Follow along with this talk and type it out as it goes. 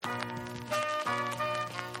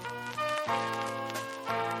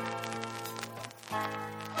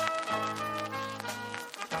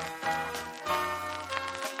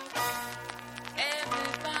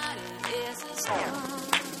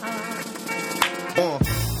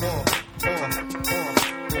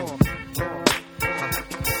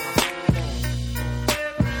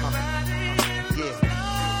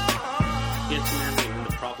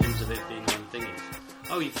The problems of it being on thingies.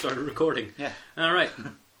 Oh, you've started recording. Yeah. All right,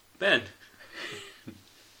 Ben.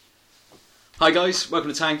 Hi guys,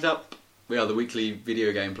 welcome to Tanked Up. We are the weekly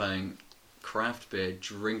video game playing craft beer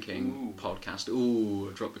drinking podcast. Ooh,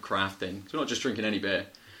 I dropped the craft in. So we're not just drinking any beer.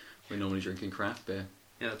 We're normally drinking craft beer.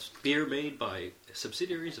 Yeah, it's beer made by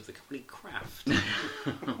subsidiaries of the company Kraft.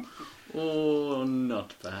 Or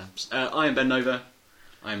not, perhaps. I am Ben Nova.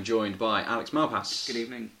 I am joined by Alex Malpass. Good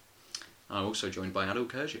evening. I'm also joined by Adil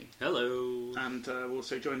Kurji. Hello. And we're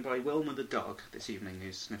also joined by Wilma the dog this evening,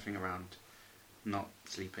 who's sniffing around, not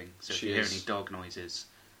sleeping. So if you hear any dog noises,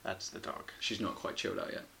 that's the dog. She's not quite chilled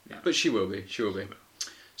out yet. Yeah. But she will be. She will be.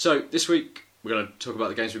 So this week we're going to talk about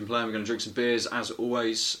the games we've been playing. We're going to drink some beers as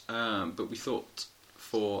always. But we thought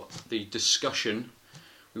for the discussion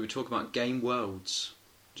we would talk about game worlds.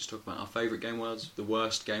 Just talk about our favourite game worlds, the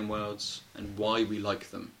worst game worlds, and why we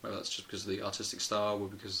like them. Whether that's just because of the artistic style or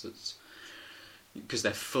because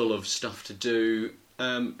they're full of stuff to do,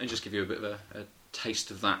 and just give you a bit of a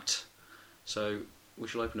taste of that. So we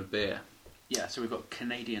shall open a beer. Yeah, so we've got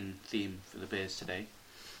Canadian theme for the beers today.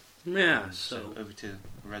 Yeah, So over to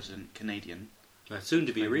resident Canadian. soon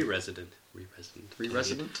to be re-resident.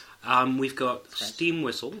 Re-resident? We've got Steam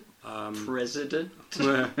Whistle. President?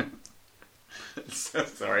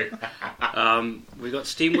 Sorry. We got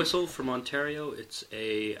Steam Whistle from Ontario. It's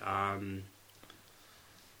a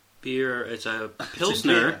beer. It's a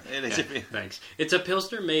pilsner. It is a beer. Thanks. It's a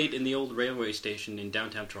pilsner made in the old railway station in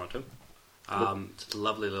downtown Toronto. It's a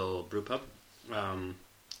lovely little brew pub,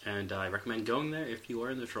 and I recommend going there if you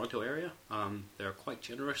are in the Toronto area. They're quite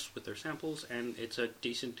generous with their samples, and it's a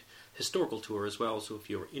decent historical tour as well. So if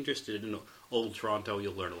you're interested in old Toronto,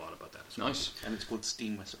 you'll learn a lot about that as well. Nice. And it's called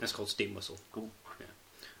Steam Whistle. That's called Steam Whistle. Cool.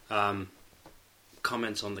 Yeah.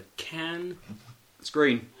 Comments on the can. It's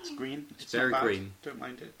green. It's green. It's very not bad. green. Don't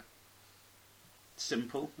mind it.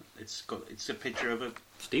 Simple. It's a picture of a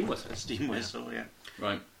Steam Whistle. steam whistle. Yeah.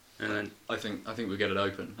 Right. And then I think we'll get it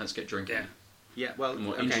open. Let's get drinking. Yeah. Yeah. Well, And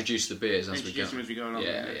we'll okay. introduce the beers as Introduce them as we go along.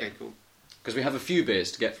 Yeah, Okay. yeah. Cool. Because we have a few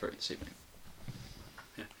beers to get through this evening.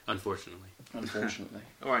 yeah, unfortunately. Unfortunately.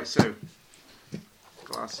 All right. So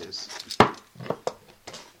glasses. I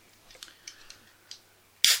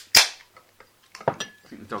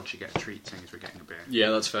think the dog should get a treat, seeing as we're getting a beer.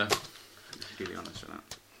 Yeah, that's fair. To be really honest with that.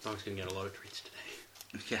 Dog's going to get a lot of treats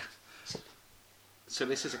today. Yeah. So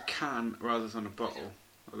this is a can rather than a bottle,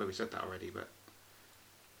 although we said that already, but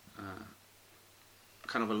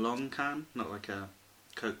kind of a long can, not like a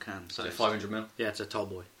Coke can. So size. 500ml. Yeah, it's a tall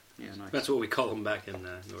boy. Yeah, nice. That's what we call them back in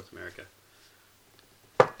North America.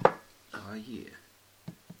 Oh, yeah.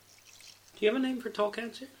 Do you have a name for tall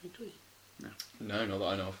cans here, actually? No, not that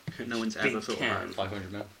I know of. No one's Big ever thought can. about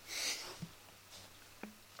it. 500ml.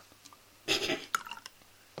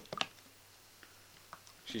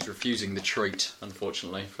 She's refusing the treat,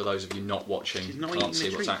 unfortunately. For those of you not watching, She's not can't eating see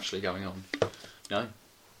the what's treat. actually going on. No,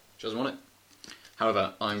 she doesn't want it.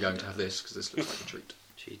 However, I'm going to have this because this looks like a treat.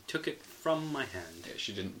 She took it from my hand. Yeah,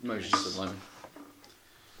 she didn't. No, she just said lemon.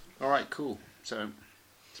 All right, cool. So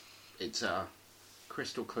it's a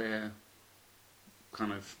crystal clear,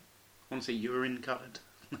 kind of, I want to say urine coloured.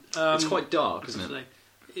 It's quite dark, isn't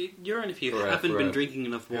it? Urine, if you For a- haven't for been a- drinking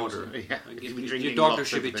enough water. Yeah, Like, you've been your drinking doctor lots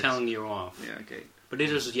should of be this. telling you off. Yeah, okay. But it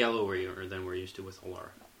is yellower than we're used to with all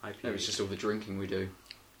our IPAs. No, it's just all the drinking we do.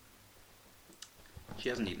 She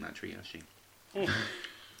hasn't eaten that treat, has she? Oh.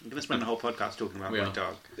 I'm going to spend the whole podcast talking about We my are.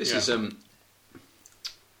 dog. This Yeah. is not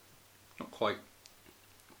quite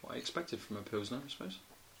what I expected from a Pilsner, I suppose.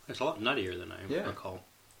 It's a lot nuttier than I Yeah. recall.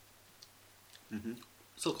 Mm-hmm.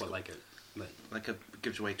 Still quite like it. But Like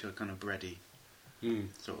gives way to a kind of bready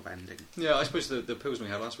sort of ending. Yeah, I suppose the Pilsner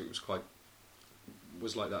we had last week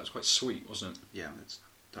was like that. It was quite sweet, wasn't it? Yeah,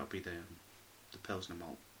 that'll be the Pilsner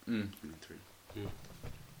malt Mm. coming through. Mm.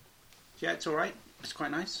 Yeah, it's all right. It's quite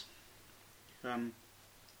nice. I don't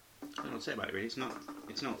know what to say about it really. It's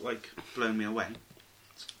not like blowing me away.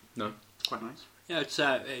 No. It's quite nice. yeah,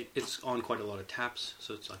 it's on quite a lot of taps,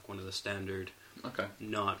 so it's like one of the standard, Okay.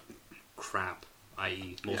 not crap,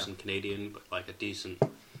 i.e. Molson Yeah. Canadian, but like a decent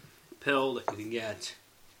pill that you can get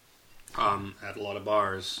at a lot of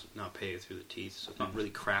bars, not pay it through the teeth. So it's not really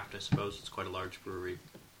craft, I suppose. It's quite a large brewery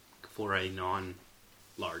for a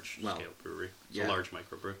non-large scale brewery. It's yeah. a large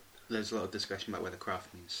microbrew. There's a lot of discussion about whether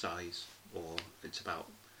craft means size, or it's about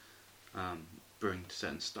brewing to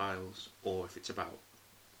certain styles, or if it's about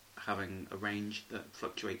having a range that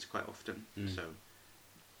fluctuates quite often. So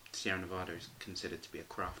Sierra Nevada is considered to be a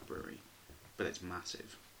craft brewery, but it's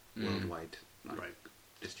massive worldwide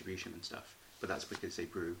distribution and stuff. But that's because they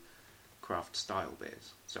brew craft style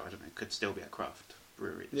beers. So I don't know, it could still be a craft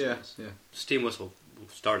brewery. Yeah. Steam Whistle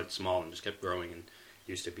started small and just kept growing, and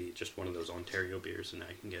used to be just one of those Ontario beers, and now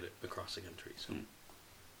you can get it across the country. So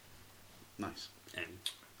nice. And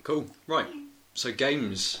Cool. Right. So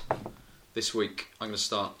games this week. I'm going to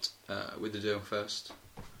start with the deal first.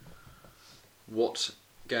 What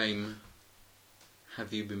game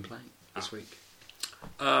have you been playing this week?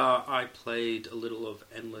 I played a little of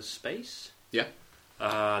Endless Space. Yeah.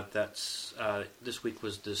 That's this week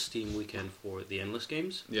was the Steam weekend for the Endless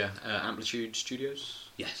games. Yeah. Amplitude Studios.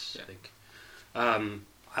 Yes, Yeah. I think.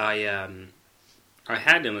 I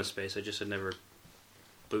had Endless Space. I just had never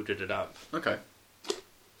booted it up. Okay.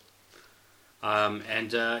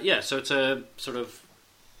 So it's a sort of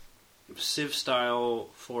Civ style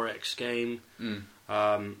 4X game.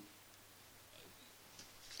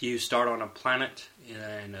 You start on a planet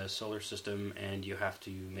in a solar system, and you have to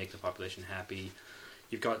make the population happy.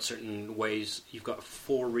 You've got certain ways. You've got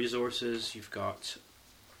 4 resources. You've got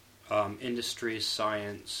industry,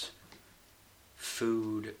 science,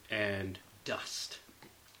 food, and dust.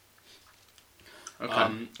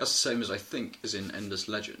 Okay. That's the same as I think as in Endless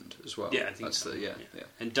Legend as well. Yeah, I think that's so. Yeah.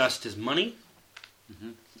 And dust is money.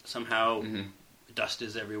 Mm-hmm. Somehow, dust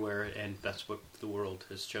is everywhere, and that's what the world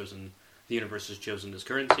has chosen. The universe has chosen as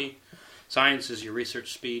currency. Science is your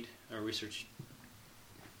research speed, or research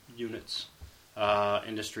units.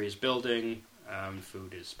 Industry is building.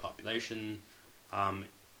 Food is population.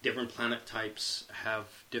 Different planet types have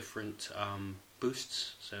different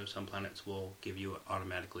boosts. So some planets will give you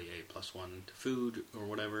automatically a +1 to food or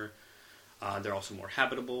whatever. They're also more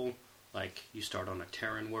habitable. Like you start on a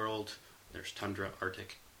Terran world. There's tundra,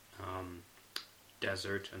 Arctic,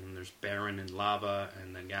 desert, and then there's barren and lava,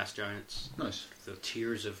 and then gas giants. Nice. The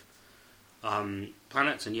tiers of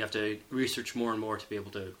planets, and you have to research more and more to be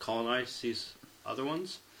able to colonize these other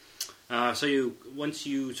ones. Once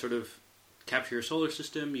you sort of capture your solar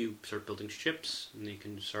system, you start building ships, and you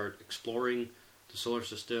can start exploring the solar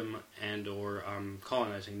system and/or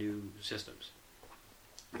colonizing new systems.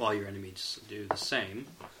 While your enemies do the same.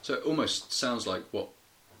 So it almost sounds like what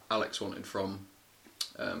Alex wanted from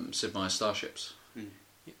Sid Meier's Starships.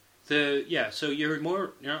 So you're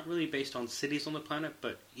not really based on cities on the planet,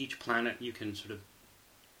 but each planet you can sort of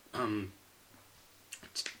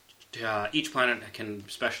each planet can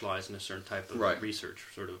specialize in a certain type of research,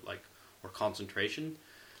 sort of like, or concentration,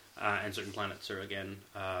 and certain planets are again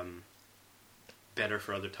better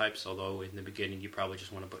for other types. Although in the beginning you probably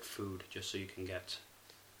just want to put food just so you can get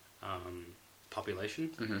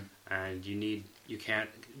population, and you can't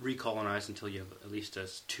recolonize until you have at least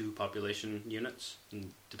 2 population units,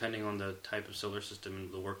 and depending on the type of solar system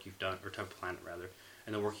and the work you've done, or type of planet rather,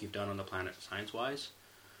 and the work you've done on the planet science-wise,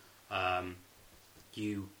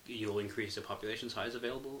 you'll increase the population size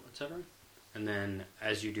available, etc. And then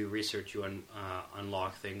as you do research, you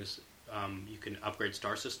unlock things you can upgrade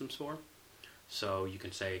star systems for. So you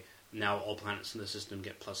can say, now all planets in the system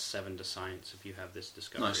get +7 to science if you have this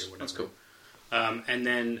discovery or whatever. That's cool. And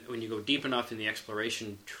then when you go deep enough in the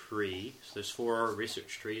exploration tree, so there's 4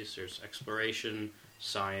 research trees. There's exploration,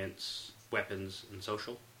 science, weapons, and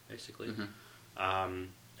social, basically.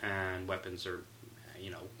 And weapons are,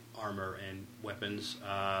 armor and weapons.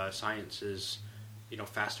 Science is,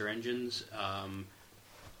 faster engines,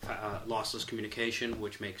 lossless communication,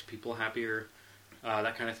 which makes people happier.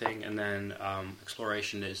 That kind of thing. And then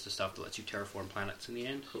exploration is the stuff that lets you terraform planets in the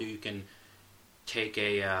end. Cool. So you can take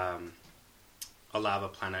a lava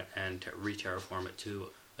planet and re-terraform it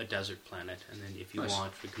to a desert planet, and then if you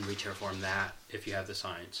want, you can re-terraform that, if you have the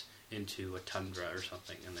science, into a tundra or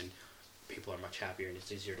something, and then people are much happier and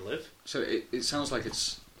it's easier to live. So it sounds like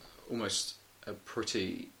it's almost a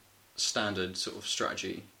pretty standard sort of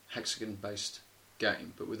strategy, hexagon-based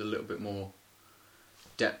game, but with a little bit more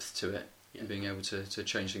depth to it. And being able to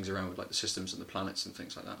change things around with like the systems and the planets and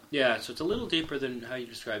things like that. Yeah, so it's a little deeper than how you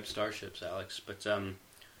described Starships, Alex. But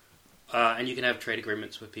and you can have trade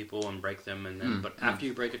agreements with people and break them, and then after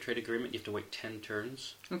you break a trade agreement, you have to wait 10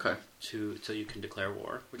 turns. Okay. Till you can declare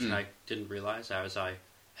war, which I didn't realize as I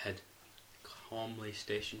had calmly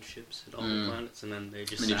stationed ships at all the planets, and then they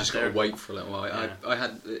just. You just got to wait for a little while. Yeah. I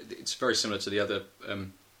had. It's very similar to the other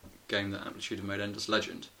game that Amplitude have made, Endless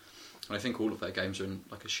Legend. And I think all of their games are in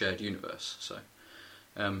like a shared universe, so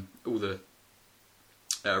all the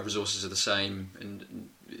resources are the same, and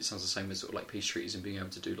it sounds the same as sort of like peace treaties and being able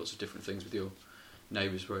to do lots of different things with your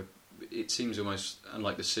neighbours. Where it seems almost,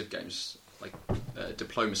 unlike the Civ games, like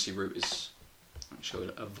diplomacy route is actually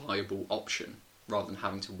a viable option rather than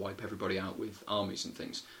having to wipe everybody out with armies and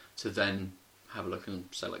things to then have a look and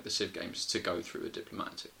say like the Civ games to go through a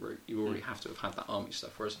diplomatic route. You already have to have had that army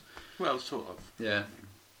stuff. Whereas, well, sort of. yeah,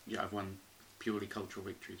 Yeah, I've won purely cultural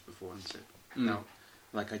victories before in Civ. Mm. Now,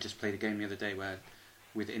 like I just played a game the other day where,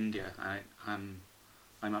 with India, I'm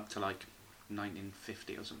up to like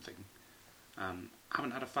 1950 or something. I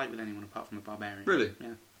haven't had a fight with anyone apart from a barbarian. Really?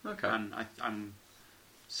 Yeah. okay, And I'm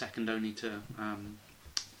second only to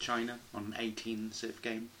China on an 18 Civ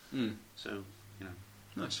game. mm. So, you know,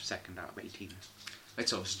 Nice. second out of 18.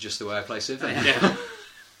 It's obviously just the way I play Civ. Then. Yeah.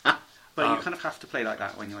 But you kind of have to play like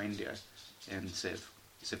that when you're India in Civ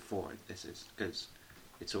 4. This is because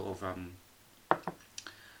it's sort of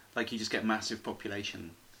like you just get massive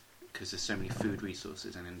population because there's so many food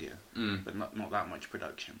resources in India, but not that much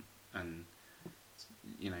production. And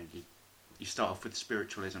you know you start off with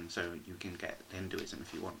spiritualism, so you can get Hinduism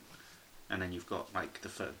if you want, and then you've got like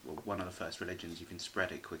one of the first religions. You can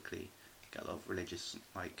spread it quickly, get a lot of religious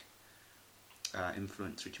like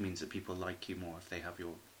influence, which means that people like you more if they have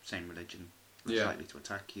your same religion. Less Yeah. likely to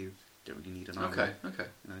attack you. Don't really need an army. Okay.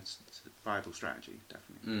 You know, it's a viable strategy,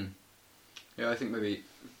 definitely. Mm. Yeah, I think maybe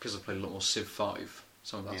because I've played a lot more Civ 5,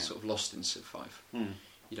 some of that's Yeah. sort of lost in Civ 5. Mm.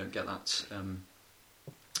 You don't get that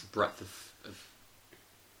breadth of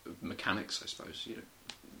mechanics, I suppose.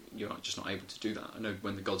 You're just not able to do that. I know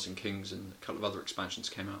when the Gods and Kings and a couple of other expansions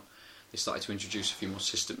came out, they started to introduce a few more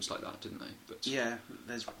systems like that, didn't they? But Yeah,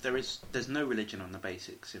 there's no religion on the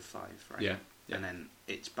basic Civ 5, right? Yeah. And then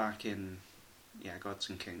it's back in Gods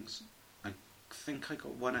and Kings. I think I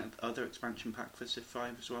got one other expansion pack for Civ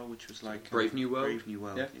 5 as well, which was like Brave New World. Brave New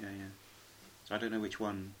World. Yeah. Yeah. So I don't know which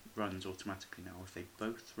one runs automatically now, or if they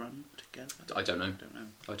both run together. I don't know. I don't know.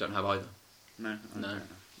 I don't have either. No. I No.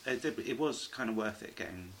 don't know. It was kind of worth it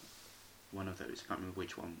getting one of those. I can't remember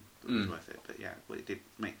which one was worth it, but yeah, well, it did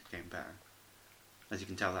make the game better. As you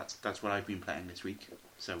can tell, that's what I've been playing this week.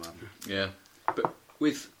 So Yeah, but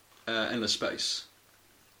with Endless Space,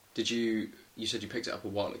 you said you picked it up a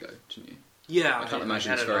while ago, didn't you? Yeah, I can't imagine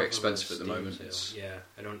had it's it very off of a expensive at the Steam moment. sale. It's- Yeah,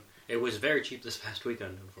 I don't. It was very cheap this past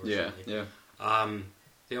weekend, unfortunately. Yeah.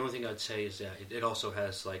 The only thing I'd say is that it also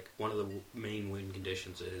has like one of the main win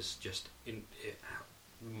conditions is just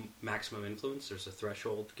maximum influence. There's a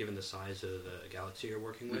threshold given the size of the galaxy you're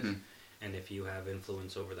working with, Mhm. and if you have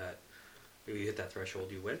influence over that, if you hit that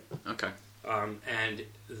threshold, you win. Okay. And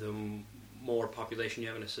the more population you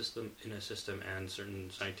have in a system, and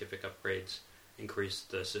certain scientific upgrades increase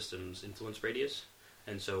the system's influence radius.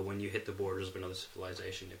 And so when you hit the borders of another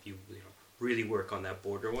civilization, if you really work on that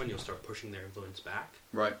border one, you'll start pushing their influence back,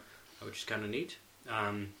 Right. which is kind of neat.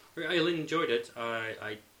 I really enjoyed it.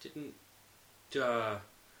 I didn't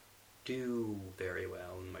do very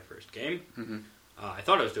well in my first game. Mm-hmm. I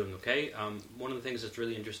thought I was doing okay. One of the things that's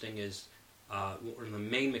really interesting is one of the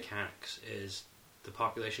main mechanics is the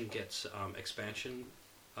population gets expansion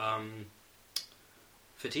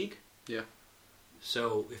fatigue. Yeah.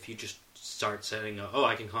 So if you just start saying,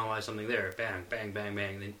 I can colonize something there, bang, bang, bang,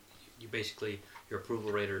 bang, then you basically, your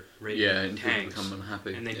approval rate And people tanks. become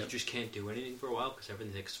unhappy. And then Yeah. you just can't do anything for a while because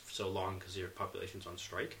everything takes so long because your population's on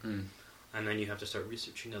strike. Mm. And then you have to start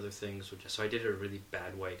researching other things. So I did it a really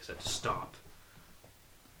bad way because I had to stop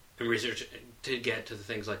and research to get to the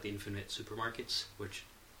things like the infinite supermarkets, which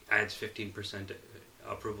adds 15%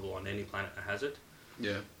 approval on any planet that has it.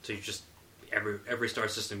 Yeah. So you just every star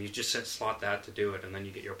system you just slot that to do it, and then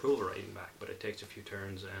you get your approval rating back. But it takes a few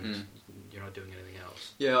turns, and you're not doing anything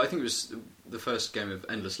else. Yeah, I think it was the first game of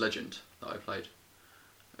Endless Legend that I played.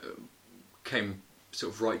 Came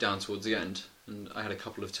sort of right down towards the end, and I had a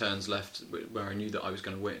couple of turns left where I knew that I was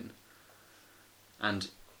going to win. And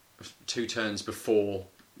 2 turns before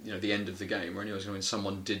the end of the game, where I knew I was going to win,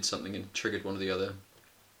 someone did something and triggered one of the other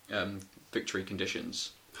victory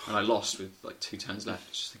conditions, and I lost with like 2 turns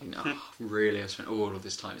left. Just thinking, really? I spent all of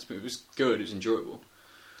this time. It was good. It was enjoyable.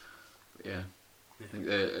 But yeah. I think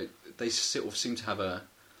they sort of seem to have a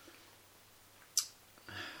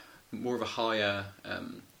more of a higher,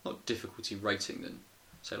 not difficulty rating than,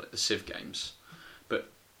 say, like the Civ games. But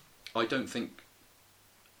I think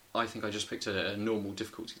I just picked a normal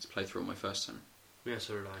difficulty to play through on my first time. Yeah,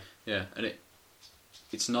 so did I. Yeah, and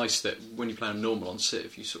it's nice that when you play on normal on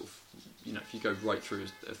Civ, you sort of, if you go right through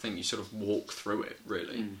a thing, you sort of walk through it,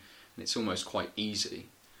 really. And it's almost quite easy.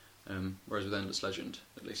 Whereas with Endless Legend,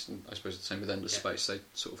 at least, and I suppose the same with Endless Space,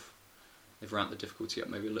 they've ramped the difficulty up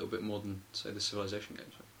maybe a little bit more than, say, the Civilization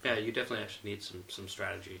games. Yeah, you definitely actually need some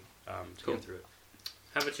strategy to get through it.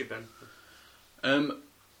 How about you, Ben?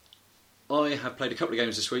 I have played a couple of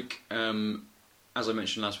games this week. As I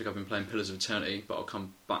mentioned last week, I've been playing Pillars of Eternity, but I'll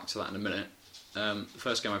come back to that in a minute. The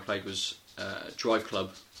first game I played was Drive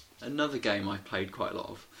Club, another game I played quite a lot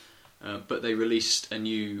of. but they released a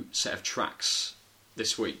new set of tracks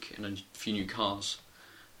this week and a few new cars,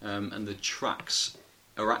 and the tracks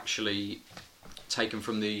are actually taken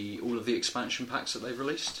from all of the expansion packs that they've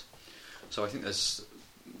released. So I think there's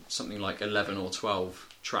something like 11 or 12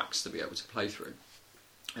 tracks to be able to play through,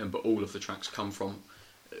 but all of the tracks come from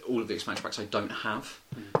all of the expansion packs I don't have,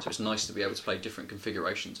 so it's nice to be able to play different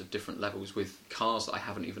configurations of different levels with cars that I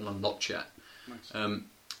haven't even unlocked yet. Nice.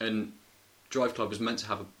 And Drive Club was meant to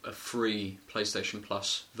have a free PlayStation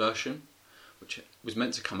Plus version, which was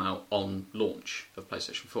meant to come out on launch of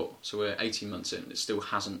PlayStation 4. So we're 18 months in, it still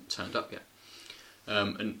hasn't turned up yet.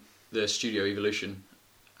 And the Studio Evolution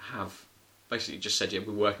have basically just said, yeah,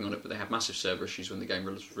 we're working on it, but they had massive server issues when the game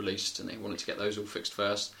was released, and they wanted to get those all fixed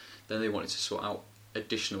first. Then they wanted to sort out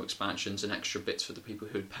additional expansions and extra bits for the people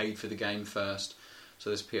who had paid for the game first. So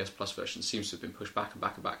this PS Plus version seems to have been pushed back and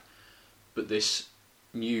back and back. But this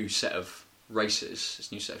new set of races,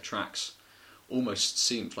 this new set of tracks, almost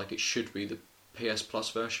seems like it should be the PS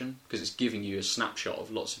Plus version, because it's giving you a snapshot of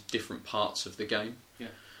lots of different parts of the game. Yeah.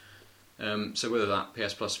 So whether that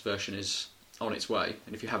PS Plus version is on its way,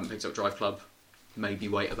 and if you haven't picked up Drive Club, maybe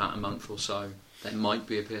wait about a month or so. There might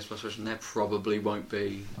be a PS Plus version, there probably won't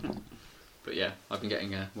be. But yeah, I've been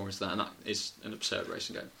getting more into that, and that is an absurd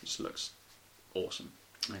racing game. It just looks awesome.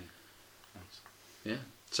 Yeah. Nice. Yeah.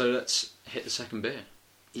 So let's hit the second beer.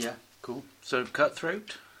 Yeah, cool. So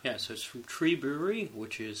Cutthroat? Yeah, so it's from Tree Brewery,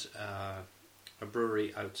 which is a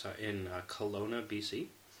brewery outside in Kelowna, BC.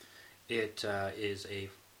 It is a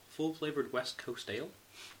full-flavoured West Coast ale.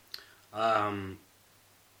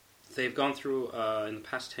 They've gone through, in the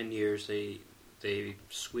past 10 years, they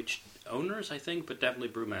switched owners, I think, but definitely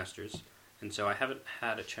brewmasters. And so I haven't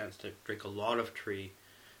had a chance to drink a lot of Tree,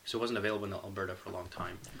 so it wasn't available in Alberta for a long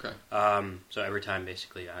time. Okay. So every time,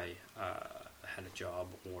 basically, I had a job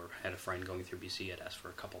or had a friend going through BC, I'd ask for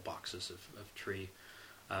a couple boxes of Tree.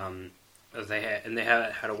 They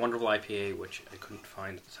had a wonderful IPA, which I couldn't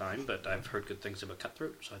find at the time, but I've heard good things about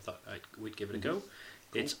Cutthroat, so I thought we'd give it a go. Cool.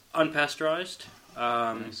 It's unpasteurized.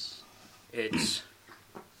 Nice. It's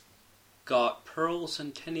got Pearl,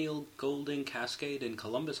 Centennial, Golden, Cascade, and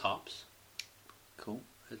Columbus hops. Cool.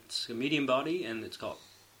 It's a medium body, and it's got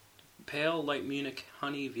Pale, Light Munich,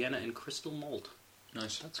 Honey, Vienna, and Crystal Malt.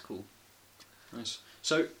 Nice. That's cool. Nice.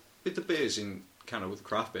 So, with the beers in Canada, with the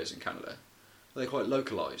craft beers in Canada, are they quite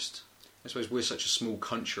localised? I suppose we're such a small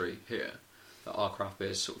country here that our craft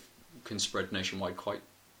beers sort of can spread nationwide quite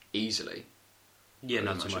easily. Yeah,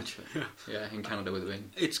 not so much. Yeah, in Canada with it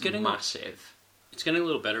it's getting massive. It's getting a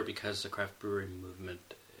little better because the craft brewery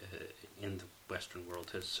movement in the Western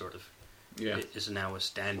world has sort of is now a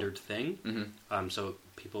standard thing. Mm-hmm. So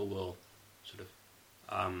people will sort of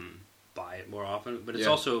buy it more often. But it's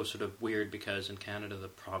also sort of weird because in Canada,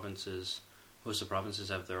 most of the provinces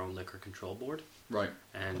have their own liquor control board. Right.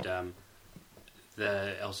 And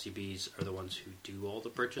the LCBs are the ones who do all the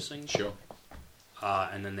purchasing. Sure.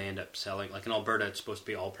 And then they end up selling, like in Alberta, it's supposed to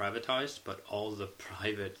be all privatized, but all the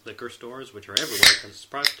private liquor stores, which are everywhere because it's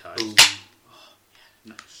privatized,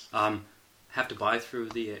 Nice. have to buy through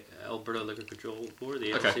the Alberta Liquor Control Board,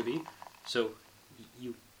 the LCB. So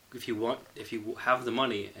if you have the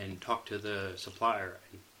money and talk to the supplier,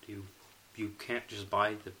 you can't just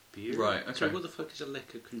buy the beer. Right. Okay. So what the fuck is a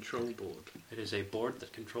liquor control board? It is a board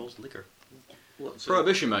that controls liquor. What's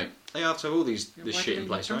Prohibition, mate. They have to have all this why shit in didn't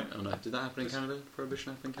place, you right? Oh no, did that happen in Canada?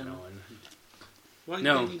 Prohibition happened in Canada?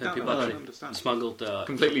 No, people people actually smuggled.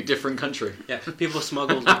 Completely different country. Yeah, people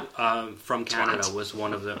smuggled from Canada was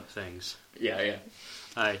one of the things. Yeah.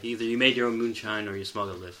 Either you made your own moonshine or you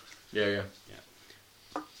smuggled it. Yeah.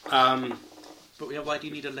 But why do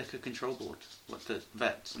you need a liquor control board? What the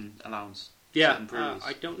vets and allows? Yeah, certain breweries?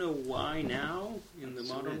 I don't know why now in the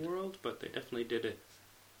modern world, but they definitely did it.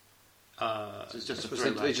 So it's just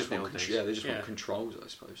they just want Yeah. want controls, I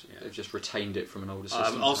suppose. Yeah. They've just retained it from an older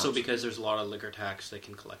system. Also, perhaps. because there's a lot of liquor tax, they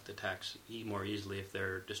can collect the tax more easily if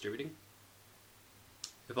they're distributing.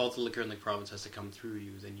 If all the liquor in the province has to come through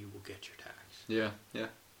you, then you will get your tax. Yeah.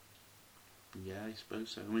 Yeah, I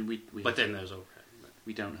suppose so. I mean, we But then there's overhead.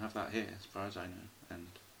 we don't have that here, as far as I know, and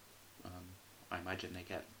I imagine they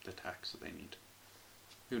get the tax that they need.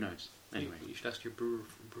 Who knows? Anyway, You should ask your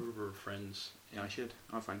brewer friends. yeah, I should.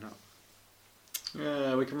 I'll find out.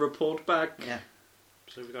 Yeah, we can report back. Yeah.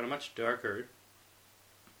 So we've got a much darker,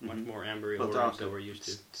 much more ambery Well, orange darker, than we're used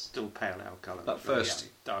to. Still pale ale colour. That first-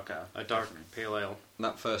 darker. A dark definitely. pale ale.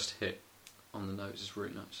 That first hit on the nose is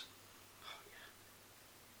really nice.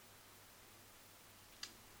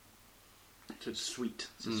 So it's sweet.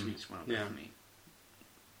 It's a sweet smell, Yeah. definitely.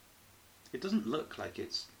 It doesn't look like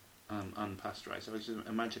it's unpasteurized. I was just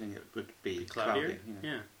imagining it would be Cloudier? cloudy.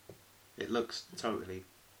 Yeah. it looks totally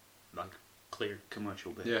like Clear.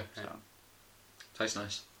 commercial beer. Yeah. So. Tastes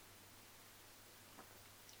nice.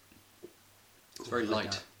 It's very Like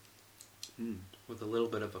light. that. With a little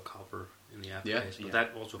bit of a copper in the Yeah. aftertaste, but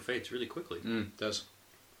that also fades really quickly. It does.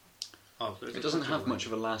 Oh, It doesn't have much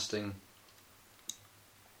of a lasting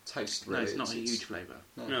taste, really. No, it's not a huge flavour.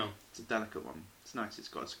 No. It's a delicate one. It's nice. It's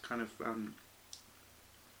got a kind of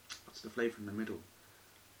what's the flavour in the middle?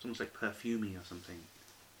 It's almost like perfumey or something.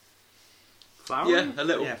 Flower? Yeah, a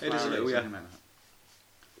little. Yeah, It is a little, yeah. something like that.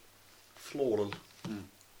 Floral.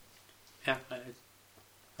 Yeah, I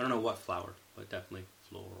don't know what flour, but definitely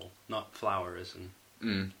floral. Not flour as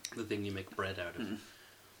in the thing you make bread out of.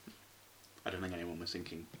 I don't think anyone was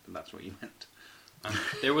thinking that that's what you meant.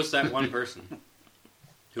 There was that one person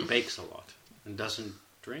who bakes a lot and doesn't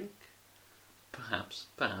drink. Perhaps.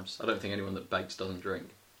 I don't think anyone that bakes doesn't drink.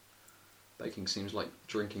 Baking seems like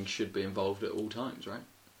drinking should be involved at all times, right?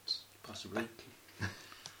 Possibly.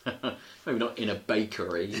 Maybe not in a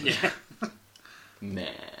bakery. Yeah. Nah.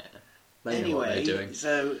 They know what they're doing.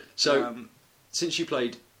 So Since you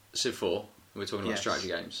played Civ 4, we're talking about Yes. strategy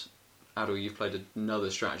games. Adil, you've played another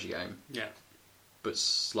strategy game, Yeah. but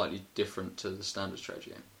slightly different to the standard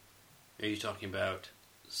strategy game. Are you talking about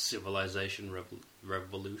Civilization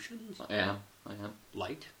Revolutions? I am.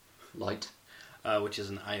 Light? Light. Which is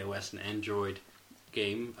an iOS and Android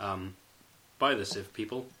game by the Civ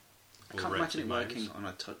people. I can't imagine it working on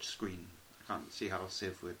a touch screen. I can't see how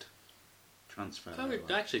Civ would transfer.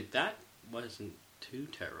 Actually, that wasn't too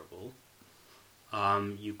terrible.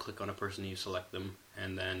 You click on a person, you select them,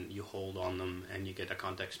 and then you hold on them, and you get a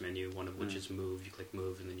context menu, one of which is move. You click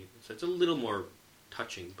move, and then so it's a little more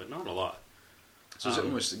touching, but not a lot. So is it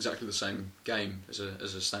almost exactly the same game as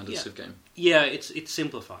a standard Civ game? Yeah, it's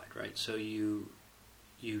simplified, right? So you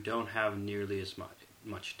don't have nearly as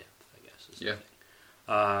much depth, I guess. Is the thing.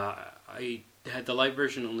 I had the light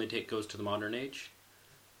version only goes to the modern age.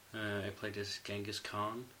 I played as Genghis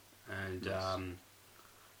Khan, and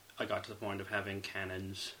I got to the point of having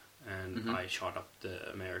cannons, and I shot up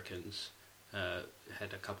the Americans.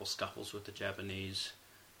 Had a couple scuffles with the Japanese,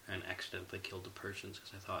 and accidentally killed the Persians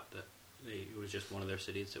because I thought that it was just one of their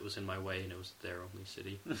cities that was in my way, and it was their only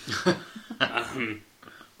city.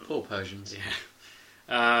 Poor Persians.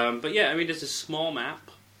 Yeah. But yeah, I mean, it's a small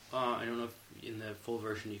map. I don't know if in the full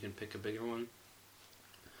version you can pick a bigger one.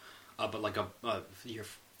 But like your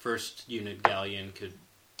first unit galleon could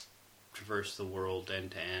traverse the world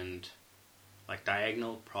end to end, like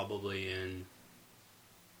diagonal, probably in,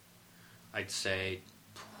 I'd say,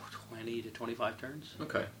 20 to 25 turns.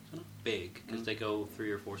 Okay. So not big, because they go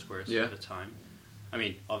 3 or 4 squares at a time. I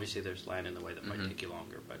mean, obviously there's land in the way that might take you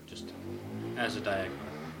longer, but just as a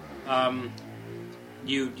diagonal.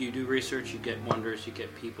 You do research, you get wonders, you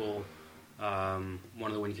get people. One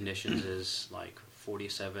of the win conditions is like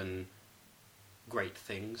 47 great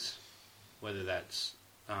things, whether that's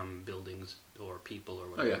buildings or people or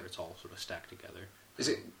whatever. It's all sort of stacked together.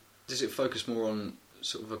 Does it focus more on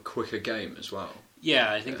sort of a quicker game as well?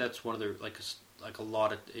 Yeah, I think that's one of the like a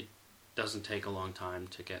lot of it doesn't take a long time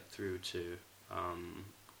to get through to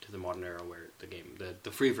the modern era where the game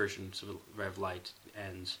the free version of Rev Lite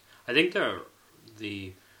ends. I think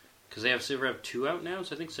because they have Civ Rev 2 out now,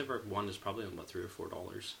 so I think Civ Rev 1 is probably on about $3 or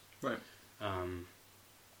 $4. Right.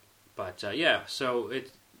 But yeah, so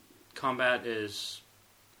combat is.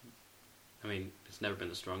 I mean, it's never been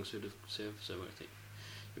the strong suit of Civ, so I think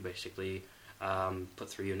you basically put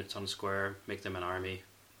 3 units on a square, make them an army,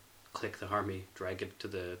 click the army, drag it to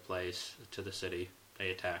the place, to the city, they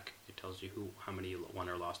attack. It tells you how many you won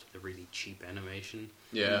or lost with a really cheap animation.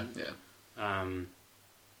 Yeah,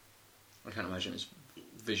 I can't imagine it's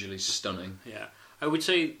visually stunning. Yeah, I would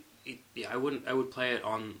say, I would play it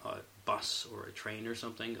on a bus or a train or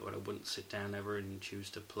something, but I wouldn't sit down ever and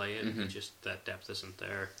choose to play it. It's just that depth isn't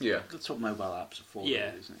there. Yeah, that's what mobile apps are for.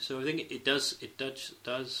 Yeah, isn't it? So I think it does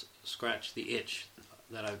scratch the itch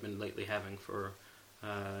that I've been lately having for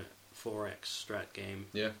 4X strat game.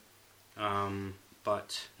 Yeah.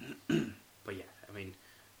 But yeah, I mean,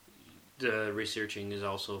 the researching is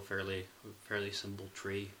also fairly simple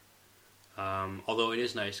tree. Although it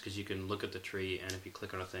is nice because you can look at the tree, and if you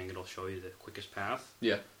click on a thing, it'll show you the quickest path.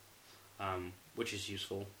 Yeah. Which is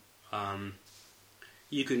useful.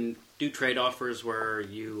 You can do trade offers where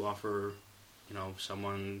you offer,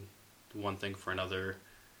 someone one thing for another.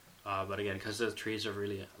 But again, because the trees are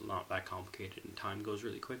really not that complicated and time goes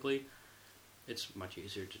really quickly, it's much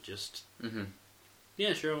easier to just.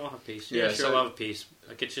 Yeah, sure, I'll have peace. Yeah, sure, I'll have peace.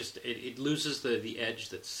 Like it's just it loses the edge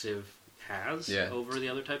that Civ has over the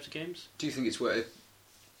other types of games. Do you think it's worth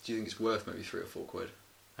maybe £3 or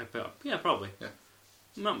 £4? Yeah, probably. Yeah.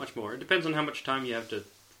 Not much more. It depends on how much time you have to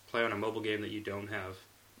play on a mobile game that you don't have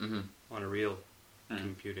on a real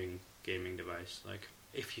computing gaming device. Like,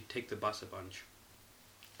 if you take the bus a bunch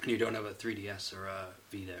and you don't have a 3DS or a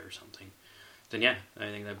Vita or something, then yeah, I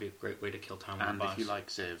think that'd be a great way to kill time on the bus. And if you like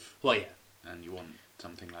Civ, well, yeah, and you want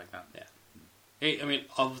something like that, yeah. I mean,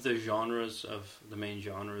 of the main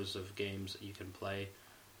genres of games that you can play,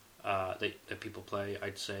 that people play,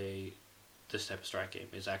 I'd say this type of strat game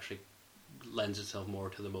is actually lends itself more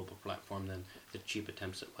to the mobile platform than the cheap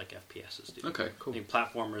attempts at like FPSs do. Okay, cool. I mean,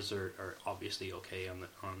 platformers are obviously okay on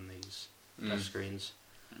these touch screens,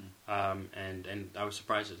 and I was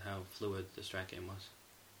surprised at how fluid the strat game was.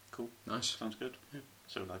 Cool, nice, sounds good. Yeah.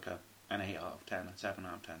 So like an 8 out of 10, a 7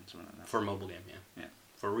 out of 10, something like that. For a mobile game, yeah.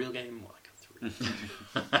 For a real game, more like a 3.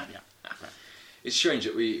 Yeah, right. It's strange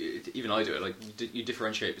that even I do it. Like you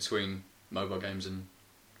differentiate between mobile games and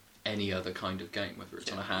any other kind of game, whether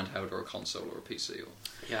it's on a handheld or a console or a PC.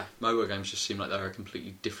 Mobile games just seem like they're a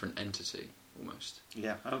completely different entity, almost.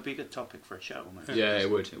 Yeah, that would be a good topic for a show. Yeah,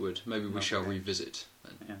 it would. Maybe we shall revisit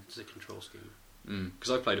then. Yeah, it's a control scheme.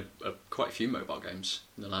 Because I've played quite a few mobile games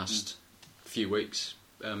in the last few weeks.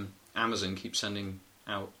 Amazon keeps sending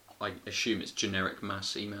out, I assume it's generic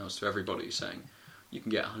mass emails to everybody saying you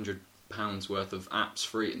can get £100 worth of apps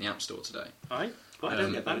free in the App Store today. Alright. Well, I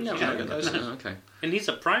don't get that. No, I get those. Okay. And he's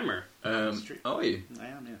a primer. Are you? I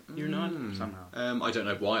am, yeah. You're not? Somehow. I don't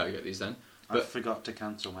know why I get these then. I forgot to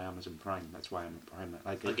cancel my Amazon Prime. That's why I'm a Prime.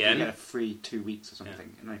 Like, again? You get a free 2 weeks or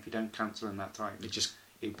something, and if you don't cancel in that time, it just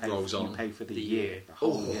rolls on. You pay for the year, the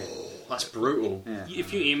whole year. That's brutal. Yeah.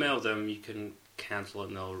 If you email them, you can cancel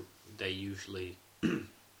it, and they usually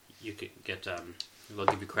you could get they'll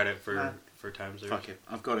give you credit for times. Fuck it,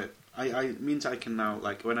 I've got it. It means I can now,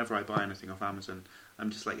 like, whenever I buy anything off Amazon, I'm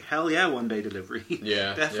just like, hell yeah, 1 day delivery.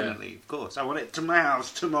 Yeah, definitely, of course. I want it to my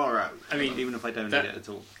house tomorrow. I mean, even if I don't need it at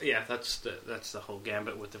all. Yeah, that's the whole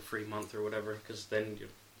gambit with the free month or whatever, because then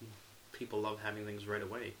people love having things right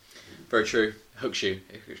away. Very true. Hooks you.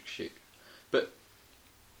 But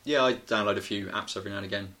yeah, I download a few apps every now and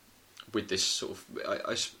again with this sort of.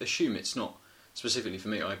 I assume it's not specifically for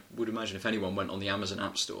me. I would imagine if anyone went on the Amazon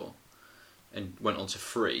App Store and went on to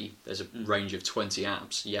free, there's a range of 20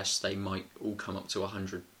 apps. Yes, they might all come up to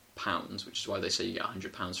 £100, which is why they say you get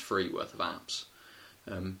 £100 free worth of apps.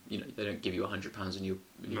 They don't give you £100 in your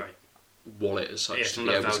right. wallet as such to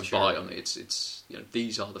be able to buy on it. It's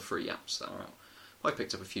these are the free apps that are out. I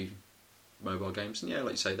picked up a few mobile games, and yeah,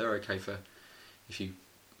 like you say, they're okay for if you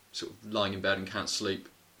sort of lying in bed and can't sleep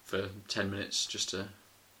for 10 minutes just to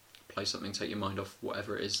play something, take your mind off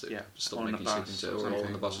whatever it is that stop making you sleep into, or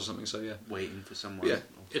on the bus or something. So yeah, waiting for someone. Yeah,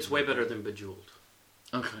 it's way better than Bejeweled.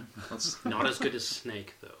 Okay, that's not as good as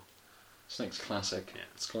Snake though. Snake's classic. Yeah,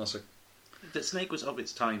 it's classic. The Snake was of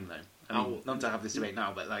its time though. I mean, not to have this debate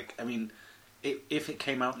now, but like, I mean, if it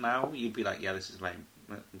came out now, you'd be like, yeah, this is lame.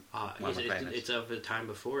 It's of the time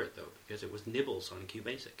before it though, because it was Nibbles on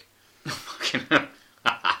QBasic.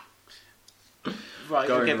 Right,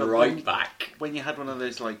 going right back when you had one of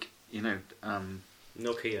those, like, Nokia,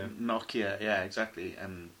 yeah, exactly,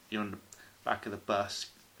 and you're on the back of the bus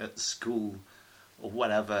at school or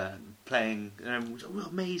whatever, playing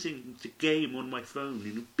amazing the game on my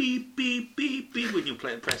phone, beep beep beep beep when you're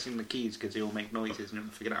pressing the keys because they all make noises and you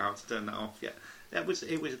haven't figured out how to turn that off yet. It was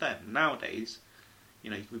then. Nowadays,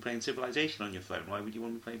 you can be playing Civilization on your phone. Why would you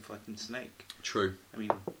want to be playing fucking Snake? True. I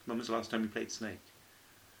mean, when was the last time you played Snake?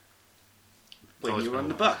 When you were on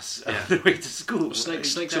the bus on the way to school. Well,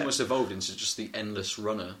 Snake's almost evolved into just the endless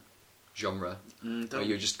runner genre, where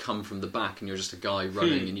you just come from the back and you're just a guy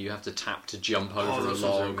running and you have to tap to jump over a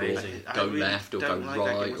log or go left or go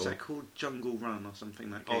right. What's that called? Jungle Run or something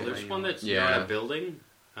like that. Oh, there's one that's not a building.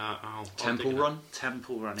 Temple Run?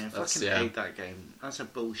 Temple Run, yeah. I fucking hate that game. That's a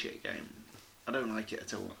bullshit game. I don't like it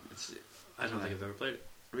at all. I don't think I've ever played it.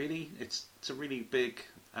 Really? It's a really big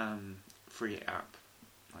free app.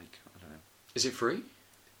 Like, I don't know. Is it free?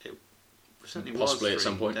 It certainly possibly was free, at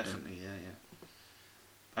some point. Definitely, yeah.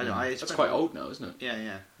 I know. That's quite old now, isn't it?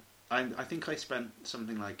 Yeah. I think I spent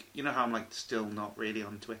something like, how I'm like still not really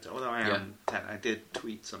on Twitter, although I am. I did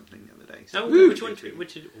tweet something the other day. So which one?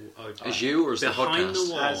 As you or as the podcast? Behind the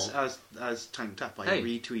wall. As Tanked Up, I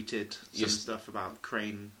retweeted some stuff about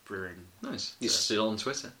Crane Brewing. Nice. You're still on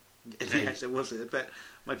Twitter. Yes, it was. But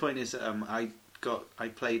my point is that I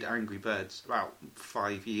played Angry Birds about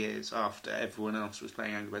 5 years after everyone else was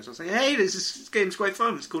playing Angry Birds. I was like, hey, this game's quite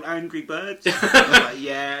fun. It's called Angry Birds. I was like,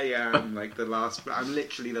 yeah, I'm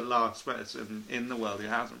literally the last person in the world who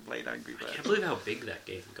hasn't played Angry Birds. I can't believe how big that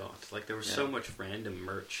game got. Like, there was so much random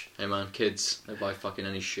merch. Hey man, kids, they buy fucking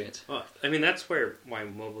any shit. Well, I mean, that's why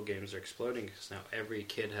mobile games are exploding, because now every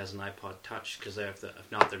kid has an iPod Touch, because if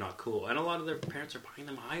not, they're not cool. And a lot of their parents are buying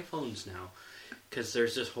them iPhones now, because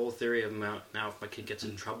there's this whole theory of now if my kid gets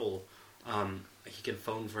in trouble, he can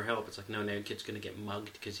phone for help. It's like, no kid's going to get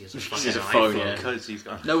mugged because he has a fucking phone, iPhone. yeah. Because he's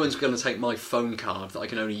got... No one's going to take my phone card that I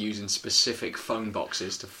can only use in specific phone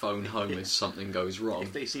boxes to phone home if something goes wrong.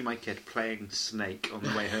 If they see my kid playing Snake on the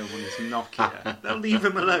way home on his Nokia, they'll leave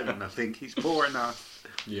him alone, I think. He's poor enough.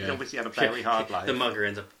 Yeah. He obviously had a very hard life. The mugger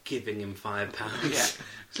ends up giving him £5. Yeah.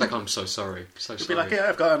 It's like, I'm so sorry. So He'll sorry. be like, yeah,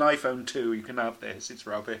 I've got an iPhone 2, you can have this, it's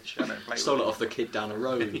rubbish. I don't play Stole with it off the kid down the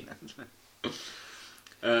road.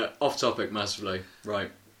 Off topic massively.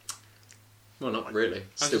 Right. Well, not really.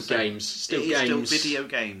 Still games. Still games. Still video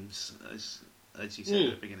games, as you said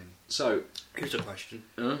at the beginning. So, here's a question.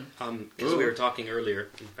 Because we were talking earlier,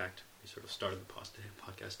 in fact, we sort of started the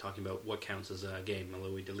podcast talking about what counts as a game,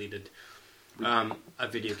 although we deleted a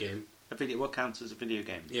video game. What counts as a video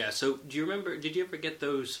game? Yeah, so do you remember, did you ever get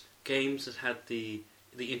those games that had the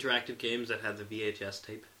interactive games that had the VHS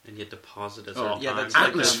tape, and you had to pause it at certain times? that's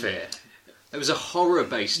Atmosphere. There was a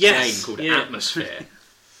horror-based game called Atmosphere.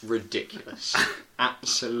 Ridiculous.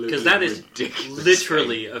 Absolutely because that is ridiculous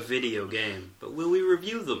literally a video game. But will we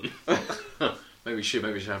review them? Maybe we should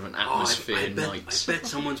have an Atmosphere night. I bet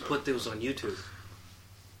someone's put those on YouTube.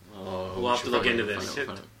 Oh, we'll have to look into this.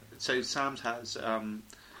 So Sam's has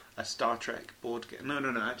a Star Trek board game.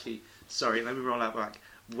 No, actually, sorry, let me roll out back.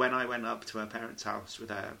 When I went up to her parents' house with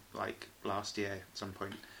her, like, last year at some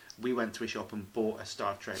point, we went to a shop and bought a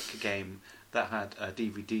Star Trek game that had a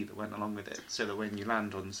DVD that went along with it, so that when you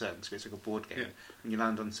land on certain squares, like a board game, when you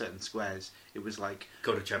land on certain squares, it was like...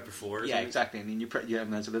 Go to chapter 4. Yeah, exactly, and then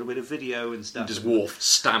and there's a little bit of video and stuff. You just Worf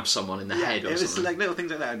stab someone in the head or something. It was like little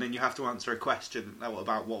things like that, and then you have to answer a question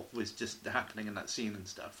about what was just happening in that scene and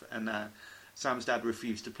stuff, and Sam's dad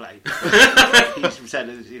refused to play. He said,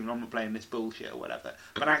 I'm not playing this bullshit or whatever.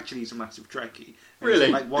 But actually, he's a massive Trekkie. And really?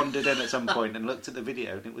 He wandered in at some point and looked at the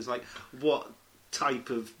video, and it was like, what type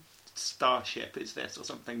of starship is this or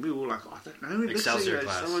something? We were all like, I don't know. Excelsior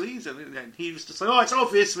class. Some of these. And he was just like, it's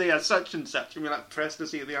obviously a such and such. And we pressed to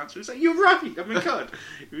see the answer. He's like, you're right. I mean, God.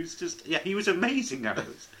 It was just, he was amazing at it.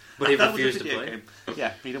 But he refused to play? Game.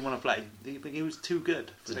 Yeah, he didn't want to play. He was too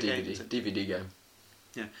good for the game. DVD game.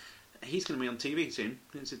 Yeah. He's going to be on TV soon.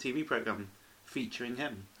 It's a TV programme featuring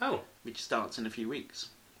him. Oh. Which starts in a few weeks.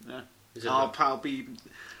 Yeah. I'll be...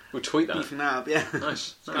 We'll tweet that. Beefing out, yeah.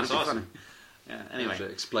 Nice. That's awesome. Funny. Yeah, anyway. I'll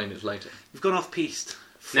explain it later. We've gone off-piste.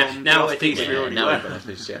 Now I think... Now we've gone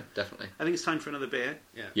off-piste, yeah, definitely. I think it's time for another beer.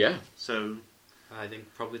 Yeah. So... I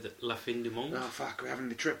think probably the La Fin du Monde. Oh, fuck, we're having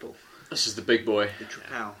the triple. This is the big boy. The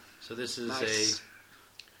triple. So this is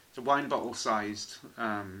It's a wine bottle-sized...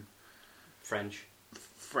 French.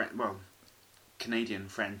 Canadian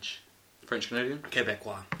French. French-Canadian?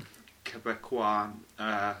 Quebecois.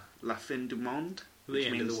 La Fin du Monde. The Which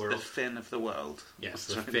end means of the world. the fin of the world. Yes,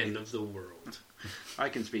 the fin of the world. I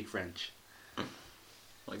can speak French.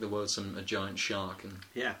 Like the world's a giant shark and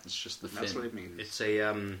it's just the fin. That's what it means. It's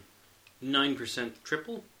a 9%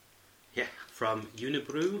 triple. Yeah. From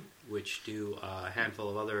Unibrew, which do a handful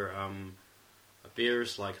of other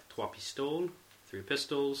beers like Trois Pistoles, Three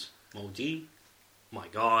Pistols, Maudit. My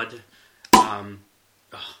God.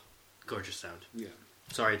 Gorgeous sound. Yeah.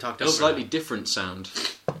 Sorry, I talked a over slightly that. different sound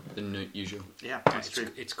than usual. Yeah, that's true.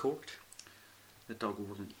 It's corked. The dog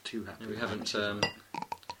wasn't too happy. We haven't.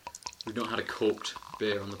 We've not had a corked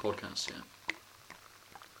beer on the podcast yet.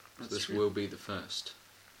 So this will be the first.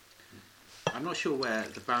 I'm not sure where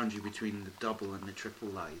the boundary between the double and the triple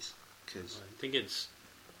lies. Cause I think it's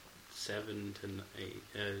 7 to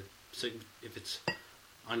 8. So if it's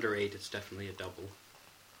under 8, it's definitely a double.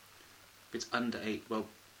 If it's under 8, well,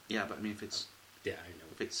 yeah, but I mean, if it's... Yeah, I know.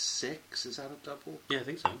 If it's 6, is that a double? Yeah, I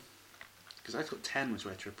think so. Because I thought 10 was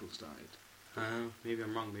where triple started. Maybe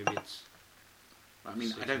I'm wrong. Maybe it's... I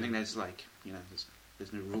mean, I don't think there's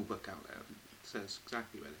there's no rule book out there that says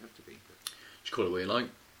exactly where they have to be. But... Just call it what you like.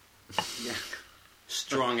 Yeah.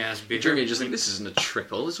 Strong-ass beer. You drink it, you just think, this isn't a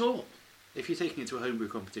triple at all. If you're taking it to a homebrew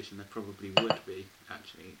competition, there probably would be,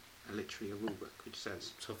 actually, literally a rule book which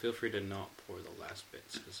says... So feel free to not pour the last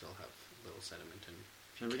bits, because they'll have a little sediment in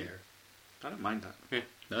if you really? care. I don't mind that. Yeah.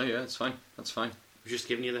 No, yeah, it's fine. That's fine. I'm just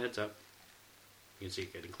giving you the heads up. You can see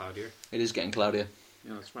it getting cloudier. It is getting cloudier.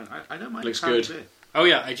 Yeah, that's fine. I don't mind. Looks good. Beer. Oh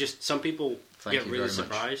yeah, some people Thank get you really very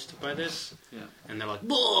much. surprised by this. Yeah. And they're like,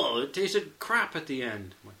 whoa, it tasted crap at the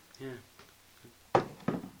end. I'm like, yeah.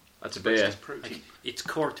 That's a But it's beer. just protein. Like, it's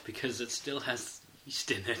corked because it still has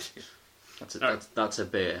yeast in it. That's a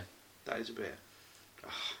beer. That is a beer. Oh,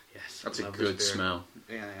 yes. That's a love good this beer. smell.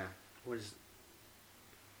 Yeah. What is?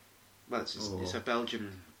 Well, it's a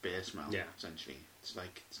Belgian beer smell. Yeah. Essentially, it's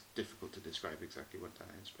difficult to describe exactly what that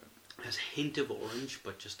is, but It has a hint of orange,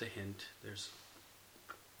 but just a hint.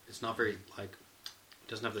 It's not very it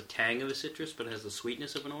doesn't have the tang of a citrus, but it has the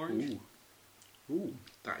sweetness of an orange. Ooh.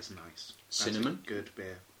 that is nice. That's Cinnamon? a good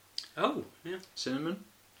beer. Oh, yeah. Cinnamon?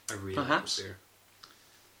 I really Perhaps. like this beer.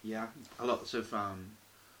 Yeah, a lot of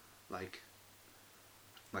like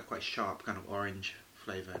quite sharp kind of orange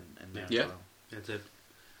flavour in there Yeah. as well. That's it.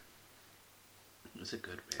 It's a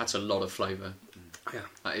good beer. That's a lot of flavour. Yeah.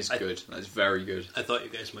 That is good. That is very good. I thought you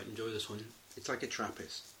guys might enjoy this one. It's like a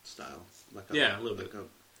Trappist style. Yeah, a little bit.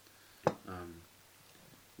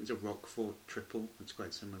 It's a Roquefort triple. It's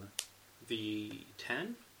quite similar. The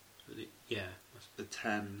 10? Yeah. The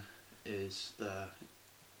 10 is the...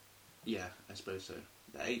 Yeah, I suppose so.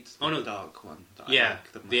 The 8's Oh, the no. dark one. That I Yeah,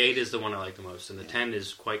 like the most. the 8 is the one I like the most, and the 10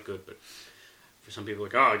 is quite good, but for some people,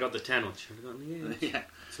 I got the 10 one. Should have gotten the 8. Yeah.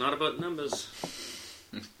 It's not about numbers.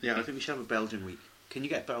 Yeah, I think we should have a Belgian week. Can you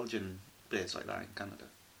get Belgian beers like that in Canada?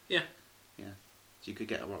 Yeah. Yeah. So you could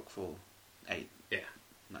get a Roquefort 8. Yeah.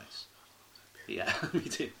 Nice. Yeah, me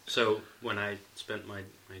too. So when I spent my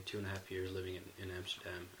 2.5 years living in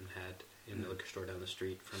Amsterdam and had in the liquor store down the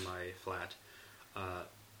street from my flat,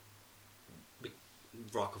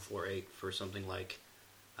 Roquefort 8 for something like,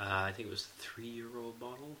 I think it was €3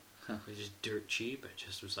 bottle. Huh. It was just dirt cheap. I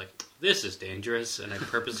just was like, this is dangerous, and I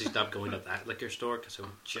purposely stopped going to that liquor store because I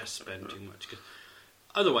would just spend too much. 'Cause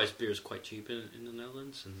otherwise, beer is quite cheap in the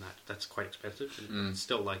Netherlands, and that's quite expensive. And it's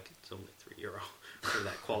still it's only €3 for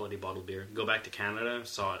that quality bottled beer. Go back to Canada,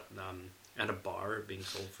 saw it at a bar being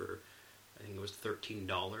sold for, I think it was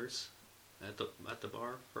 $13 at the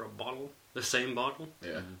bar for a bottle, the same bottle.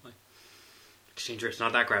 Yeah. Exchange rate's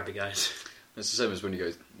not that crappy, guys. It's the same as when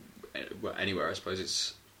you go anywhere, I suppose.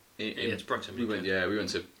 It's It's proximity. We went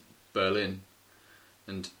to Berlin,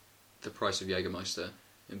 and the price of Jägermeister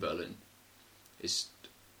in Berlin is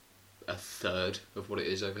a third of what it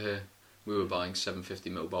is over here. We were buying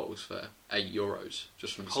 750ml bottles for €8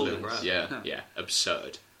 just from Holy Saloons. crap. Yeah,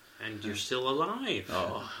 absurd. And you're still alive.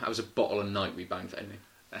 Oh, that was a bottle a night we banged anyway.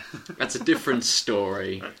 That's a different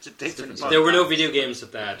story. It's a different There were no video games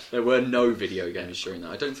at that. There were no video games during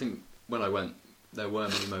that. I don't think when I went there were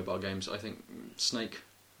many mobile games. I think Snake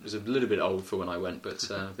was a little bit old for when I went, but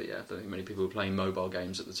yeah, I don't think many people were playing mobile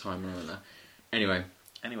games at the time when I went there.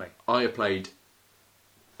 Anyway, I played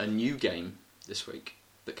a new game this week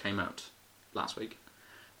that came out last week,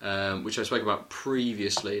 which I spoke about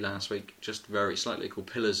previously last week, just very slightly, called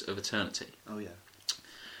Pillars of Eternity. Oh yeah.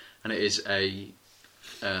 And it is a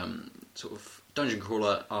sort of dungeon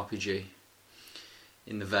crawler RPG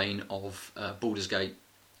in the vein of Baldur's Gate,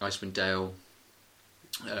 Icewind Dale,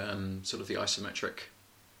 sort of the isometric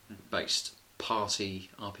based party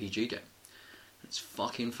RPG game. It's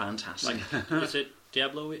fucking fantastic. Is it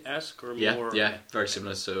Diablo-esque or Yeah, more? yeah, very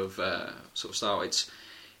similar sort of style.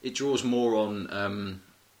 It draws more on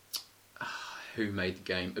who made the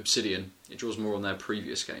game? Obsidian. It draws more on their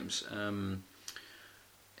previous games.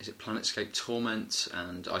 Is it Planetscape Torment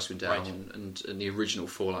and Icewind Dale Right. and the original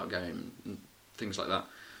Fallout game and things like that.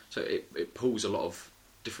 So it pulls a lot of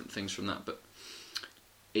different things from that, but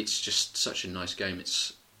it's just such a nice game.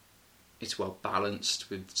 It's well balanced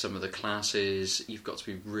with some of the classes. You've got to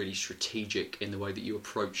be really strategic in the way that you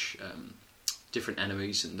approach different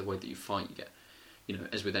enemies and the way that you fight. You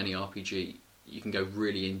get, as with any RPG, you can go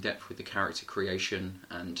really in depth with the character creation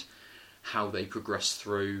and how they progress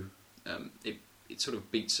through. It sort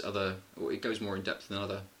of beats other, or it goes more in depth than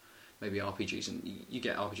other maybe RPGs, and you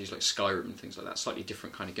get RPGs like Skyrim and things like that, slightly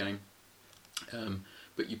different kind of game.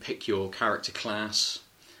 But you pick your character class,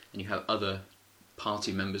 and you have other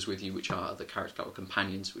party members with you, which are other character or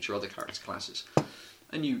companions, which are other character classes,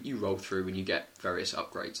 and you roll through and you get various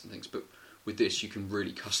upgrades and things. But with this, you can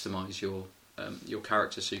really customize your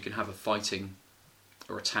character, so you can have a fighting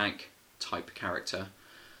or a tank type character.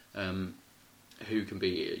 Who can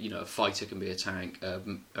be, a fighter can be a tank,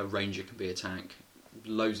 a ranger can be a tank.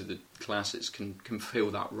 Loads of the classes can fill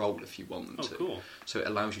that role if you want them to. Cool. So it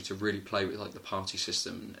allows you to really play with like the party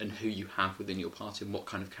system and who you have within your party and what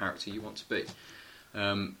kind of character you want to be.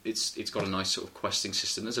 It's got a nice sort of questing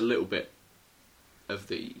system. There's a little bit of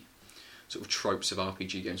the sort of tropes of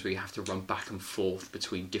RPG games where you have to run back and forth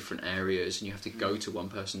between different areas, and you have to go to one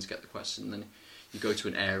person to get the quest, and then you go to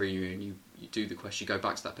an area and you do the quest, you go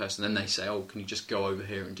back to that person, then they say, oh, can you just go over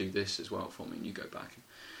here and do this as well for me, and you go back.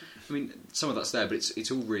 I mean, some of that's there, but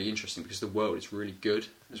it's all really interesting because the world is really good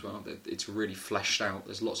as well. It's really fleshed out.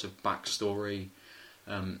 There's lots of backstory.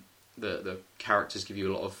 The characters give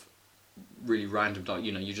you a lot of really random.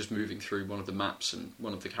 You're just moving through one of the maps, and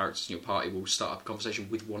one of the characters in your party will start up a conversation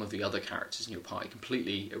with one of the other characters in your party,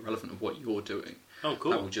 completely irrelevant of what you're doing. Oh,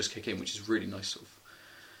 cool! That will just kick in, which is really nice.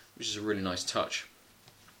 Which is a really nice touch.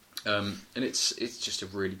 And it's just a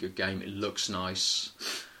really good game. It looks nice.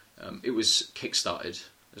 It was kickstarted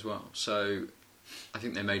as well, so I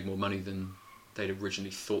think they made more money than they'd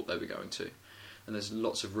originally thought they were going to. And there's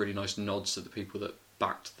lots of really nice nods to the people that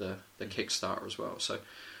backed the Kickstarter as well. So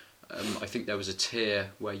I think there was a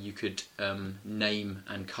tier where you could name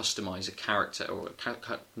and customise a character, or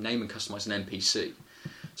name and customise an NPC.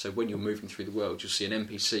 So when you're moving through the world, you'll see an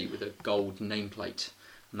NPC with a gold nameplate,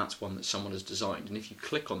 and that's one that someone has designed. And if you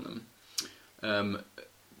click on them,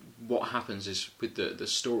 what happens is with the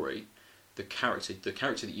story, the character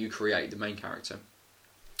that you create, the main character,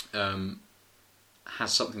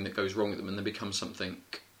 has something that goes wrong with them, and they become something.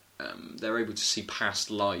 They're able to see past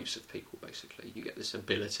lives of people. Basically, you get this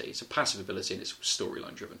ability. It's a passive ability, and it's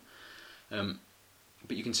storyline driven.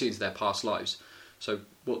 But you can see into their past lives. So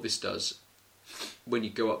what this does, when you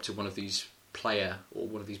go up to one of these player or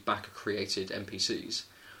one of these backer created NPCs,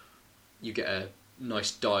 you get a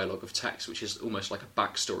nice dialogue of text, which is almost like a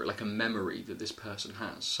backstory, like a memory that this person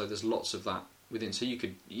has. So there's lots of that within. So you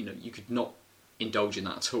could not indulge in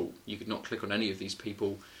that at all. You could not click on any of these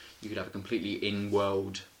people. You could have a completely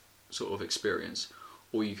in-world sort of experience,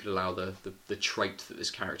 or you could allow the trait that this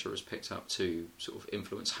character has picked up to sort of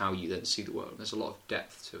influence how you then see the world. There's a lot of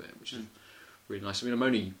depth to it, which is really nice. I mean, I'm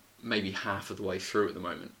only maybe half of the way through at the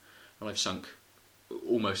moment, and I've sunk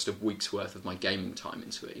almost a week's worth of my gaming time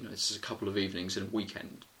into it. It's a couple of evenings and a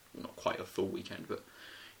weekend, well, not quite a full weekend, but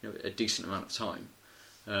a decent amount of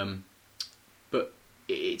time. But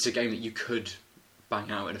it's a game that you could bang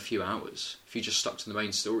out in a few hours if you just stuck to the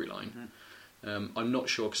main storyline. I'm not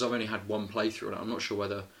sure, because I've only had one playthrough on it. I'm not sure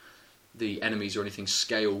whether the enemies or anything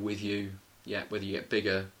scale with you yet, whether you get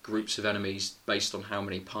bigger groups of enemies based on how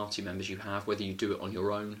many party members you have, whether you do it on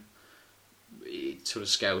your own. It sort of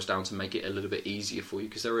scales down to make it a little bit easier for you,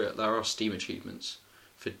 because there are Steam achievements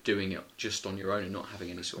for doing it just on your own and not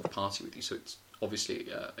having any sort of party with you. So it's obviously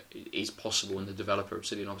it is possible, and the developer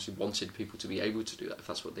Obsidian obviously wanted people to be able to do that if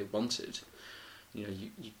that's what they wanted. You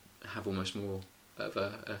have almost more of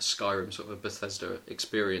a Skyrim sort of a Bethesda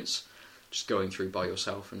experience, just going through by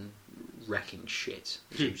yourself and wrecking shit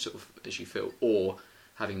as you feel, or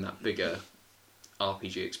having that bigger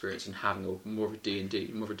RPG experience and having more of a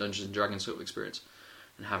D&D, more of a Dungeons and Dragons sort of experience,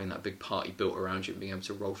 and having that big party built around you and being able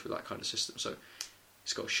to roll through that kind of system. So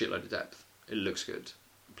it's got a shitload of depth. It looks good.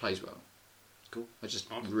 It plays well. Cool. I just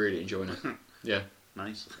really enjoying it. Yeah.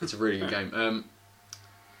 Nice. It's a really good game.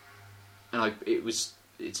 And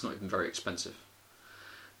it's not even very expensive.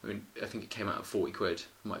 I mean, I think it came out at 40 quid.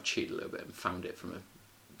 I might have cheated a little bit and found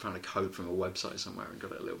a code from a website somewhere and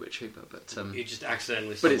got it a little bit cheaper. But you just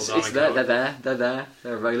accidentally but stumbled it's on a there. code. They're there.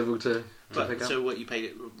 They're available to pick up. So what you paid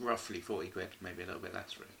it roughly 40 quid, maybe a little bit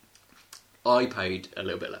less, I right? paid a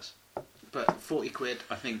little bit less. But 40 quid,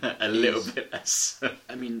 I think, little bit less.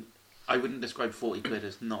 I mean, I wouldn't describe 40 quid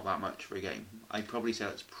as not that much for a game. I'd probably say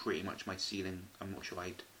that's pretty much my ceiling. I'm not sure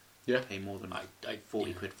I'd pay more than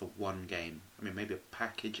 40 quid for one game. I mean, maybe a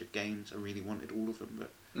package of games. I really wanted all of them,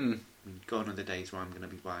 but I mean, gone are the days where I'm going to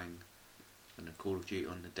be buying a Call of Duty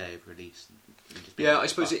on the day of release. Yeah, I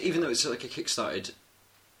suppose even though it's like a kickstarted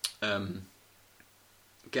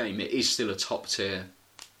game, it is still a top tier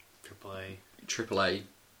AAA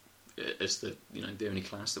as the only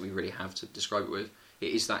class that we really have to describe it with.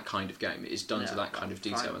 It is that kind of game. It is done to that kind of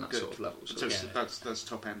detail and that sort of level. So that's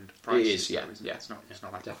top end price. It is, yeah. It's not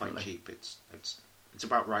like definitely quite cheap. It's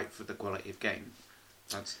about right for the quality of game.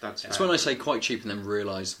 That's when I say quite cheap and then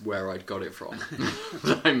realise where I'd got it from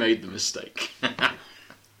that I made the mistake.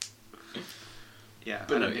 Yeah,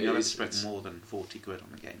 but I don't think I've spent more than 40 quid on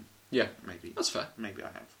the game. Yeah, maybe that's fair. Maybe I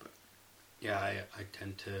have, but yeah, I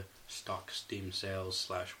tend to stock Steam sales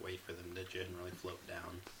 / wait for them to generally float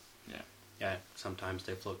down. Yeah, sometimes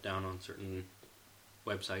they float down on certain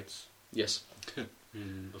websites. Yes.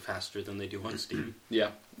 Faster than they do on Steam. Yeah.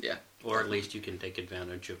 Or at least you can take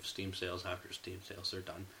advantage of Steam sales after Steam sales are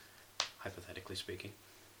done, hypothetically speaking.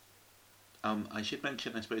 I should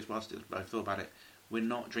mention, I suppose, whilst I thought about it, we're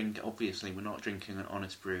not drinking an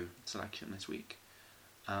Honest Brew selection this week.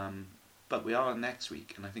 But we are next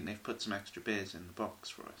week, and I think they've put some extra beers in the box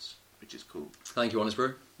for us, which is cool. Thank you, Honest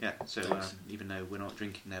Brew. Yeah, so even though we're not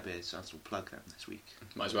drinking their beers, I'll still plug them this week.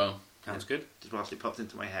 Might as well. Sounds good. Just whilst it popped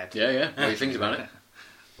into my head. Yeah. What do you think about it?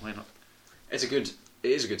 Why not? It's a good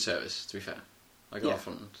it is a good service. To be fair, I got off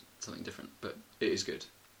on something different, but it is good.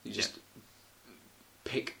 You just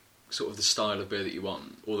pick sort of the style of beer that you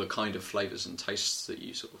want, or the kind of flavours and tastes that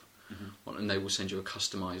you sort of want, and they will send you a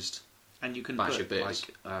customised and you can batch put of beers.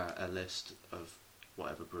 like a list of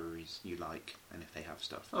whatever breweries you like, and if they have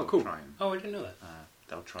stuff, Oh, they'll cool. try and, Oh, I didn't know that.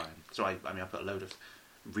 they'll try and. So I put a load of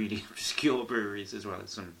really obscure breweries as well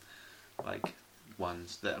as some like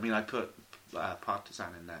ones that I put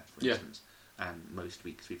Partisan in there, for instance, and most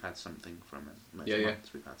weeks we've had something from it. Most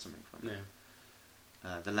months we've had something from it.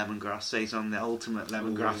 The lemongrass saison, the ultimate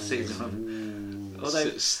lemongrass saison.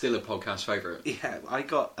 Although still a podcast favourite. Yeah, I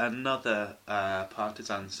got another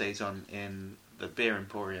Partisan saison in the beer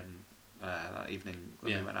emporium that evening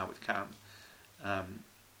when we went out with Cam,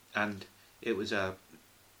 and it was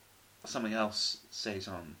something else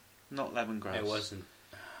saison, not lemongrass. It wasn't,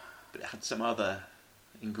 but it had some other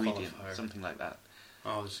ingredient, Qualifier. Something like that.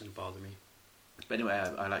 Oh, this is gonna bother me. But anyway,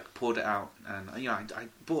 I like poured it out, and I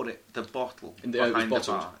bought the bottle it behind was the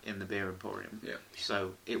bottled? bar in the beer emporium. Yeah.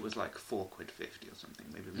 So it was like £4.50 or something,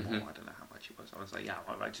 maybe more. I don't know how much it was. I was like,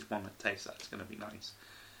 I just want to taste that. It's going to be nice.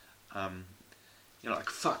 Like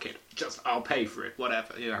fuck it, I'll pay for it,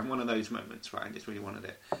 whatever. One of those moments, right? I just really wanted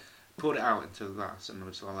it. Poured it out into the glass, and I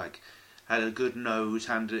was sort of like, had a good nose,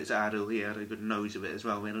 handed it to Adel, he had a good nose of it as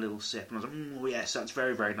well, we had a little sip, and I was like, oh yes, that's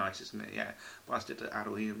very, very nice, isn't it? Yeah. Passed it to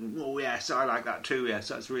Adel, oh yes, I like that too, yes,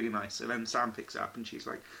 that's really nice. And then Sam picks it up, and she's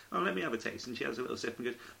like, oh, let me have a taste, and she has a little sip, and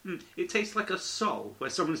goes, it tastes like a sole, where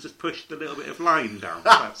someone's just pushed a little bit of lime down. And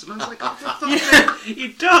I was like, oh, for fuck's sake,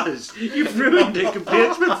 it does! You've ruined it completely.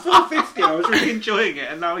 It's been £4.50, I was really enjoying it,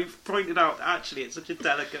 and now you've pointed out, actually, it's such a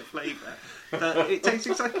delicate flavour. It tastes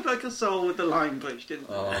exactly like a sole with the lime pushed in.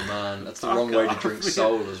 Oh man, that's the wrong way to drink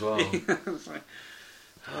Sol as well.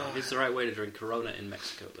 It's the right way to drink Corona in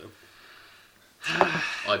Mexico, though.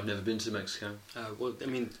 I've never been to Mexico. Well,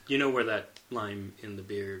 you know where that lime in the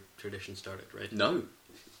beer tradition started, right? No.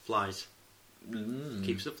 Flies.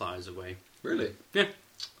 Keeps the flies away. Really? Yeah.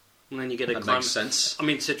 And then you get that makes sense.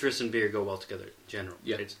 Citrus and beer go well together in general.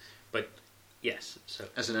 Yeah. Right? But yes, so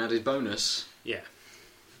as an added bonus. Yeah.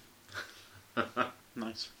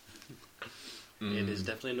 Nice. It is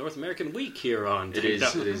definitely a North American week here on. It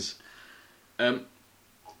is.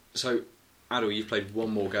 So, Adel, you've played one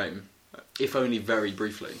more game, if only very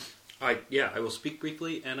briefly. I will speak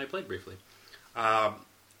briefly, and I played briefly.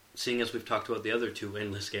 Seeing as we've talked about the other two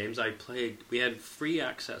endless games, we had free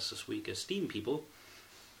access this week as Steam people.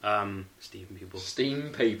 Steam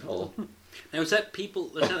people. Now, is that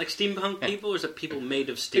like steampunk people, or is that people made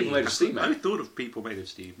of steam? People made of steam, I thought of people made of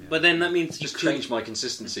steam. Yeah. But then that means just changed my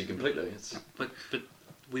consistency completely. But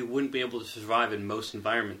we wouldn't be able to survive in most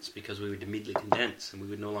environments because we would immediately condense and we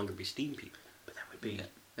would no longer be steam people. But that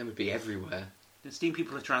would be everywhere. The steam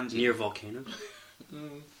people are transient. Near volcanoes.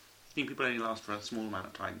 Steam people only last for a small amount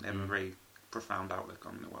of time. They have a very profound outlook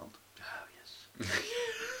on the world. Oh,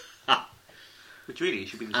 yes. Which really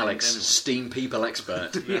should be the Alex, same steam people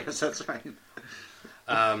expert. Yes, that's right.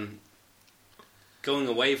 Going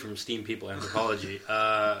away from steam people anthropology,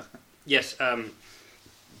 yes,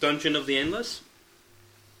 Dungeon of the Endless,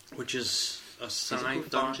 which is a sci-fi...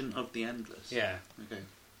 Dungeon of the Endless? Yeah. Okay.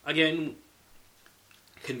 Again,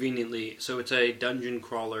 conveniently, so it's a dungeon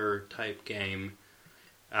crawler type game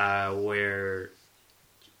where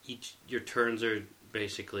your turns are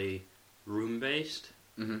basically room-based.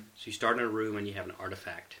 Mm-hmm. So you start in a room and you have an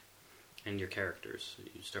artifact and your characters.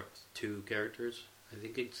 You start with 2 characters. I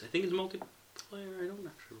think it's multiplayer. I don't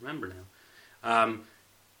actually remember now.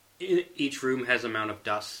 Each room has an amount of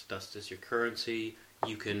dust. Dust is your currency.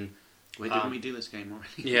 You can. Wait, didn't we do this game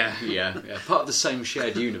already? Yeah, yeah. Part of the same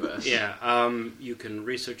shared universe. Yeah. You can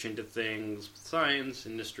research into things, science,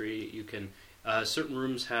 industry. You can. Certain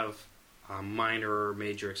rooms have minor or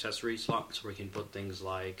major accessory slots where you can put things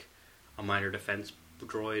like a minor defense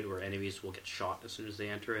droid where enemies will get shot as soon as they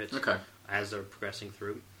enter it. Okay. As they're progressing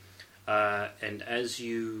through. And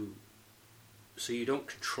so you don't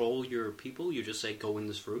control your people, you just say go in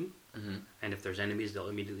this room, and if there's enemies they'll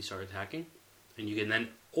immediately start attacking. And you can then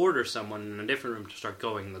order someone in a different room to start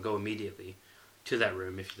going, and they'll go immediately to that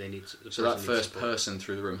room if they need So that first person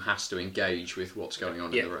through the room has to engage with what's going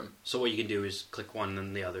on in the room. So what you can do is click one and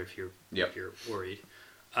then the other if you're worried.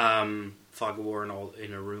 Fog of War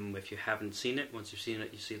in a room, if you haven't seen it, once you've seen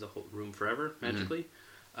it, you see the whole room forever, magically.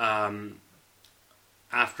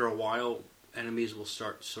 After a while, enemies will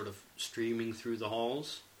start sort of streaming through the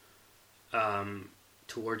halls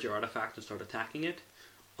towards your artifact and start attacking it.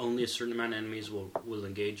 Only a certain amount of enemies will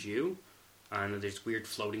engage you. And there's weird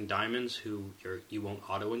floating diamonds who you won't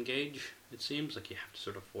auto-engage, it seems. Like you have to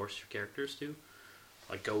sort of force your characters to.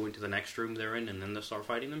 like go into the next room they're in, and then they'll start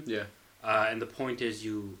fighting them. Yeah. And the point is,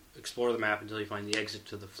 you explore the map until you find the exit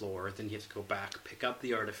to the floor. Then you have to go back, pick up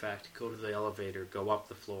the artifact, go to the elevator, go up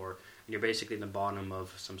the floor, and you're basically in the bottom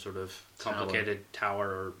of some sort of complicated tower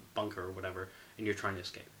or bunker or whatever, and you're trying to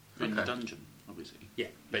escape. In the dungeon, obviously. Yeah,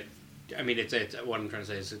 but I mean, it's what I'm trying to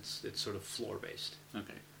say is it's sort of floor based.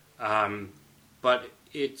 Okay. But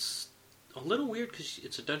it's a little weird because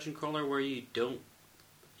it's a dungeon crawler where you don't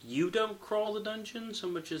crawl the dungeon so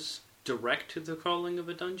much as direct to the crawling of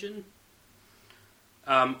a dungeon.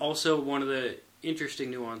 Also, one of the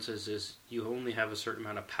interesting nuances is you only have a certain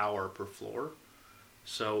amount of power per floor.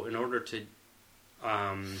 So, in order to,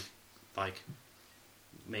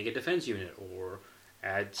 make a defense unit or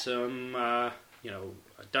add some, a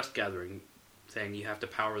dust gathering thing, you have to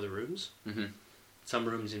power the rooms. Mm-hmm. Some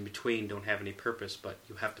rooms in between don't have any purpose, but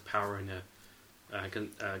you have to power in a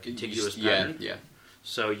contiguous pattern. Yeah.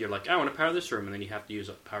 So you're like, I want to power this room, and then you have to use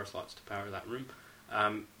power slots to power that room.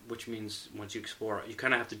 Which means once you explore it, you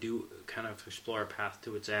kind of have to explore a path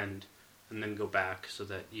to its end, and then go back so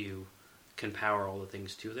that you can power all the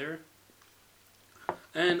things to there.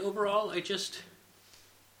 And overall, it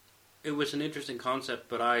was an interesting concept,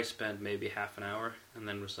 but I spent maybe half an hour, and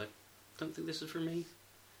then was like, don't think this is for me.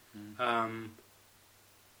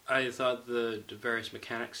 I thought the various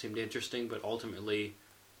mechanics seemed interesting, but ultimately,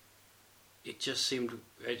 I just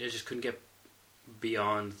couldn't get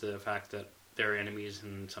beyond the fact that there are enemies,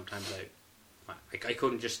 and sometimes I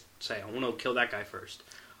couldn't just say, I want to kill that guy first.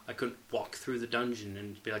 I couldn't walk through the dungeon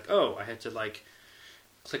and be like, oh, I had to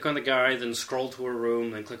click on the guy, then scroll to a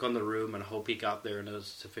room, then click on the room and hope he got there in a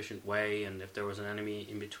sufficient way, and if there was an enemy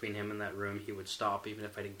in between him and that room, he would stop, even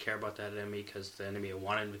if I didn't care about that enemy, because the enemy I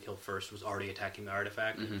wanted him to kill first was already attacking the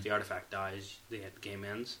artifact. Mm-hmm. If the artifact dies, the game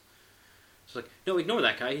ends. It's like, no, ignore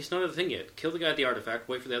that guy, he's not at the thing yet. Kill the guy at the artifact,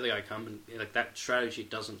 wait for the other guy to come, and that strategy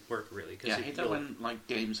doesn't work really. Yeah, I hate that when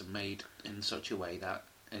games are made in such a way that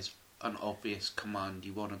is an obvious command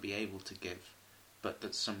you want to be able to give, but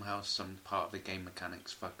that somehow some part of the game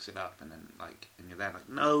mechanics fucks it up, and then and you're there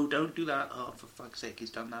no, don't do that. Oh, for fuck's sake, he's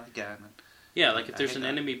done that again. And yeah, if there's an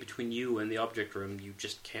enemy between you and the object room, you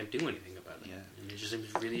just can't do anything about it. Yeah, and it just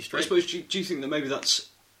seems really strange. I suppose. Do you think that maybe that's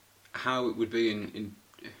how it would be in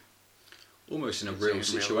almost in a real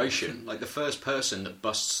situation? Like the first person that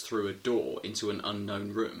busts through a door into an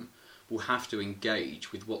unknown room will have to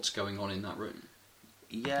engage with what's going on in that room.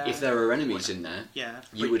 Yeah. If there are enemies in there,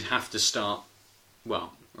 you would have to start.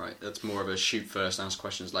 Well, right, that's more of a shoot first, ask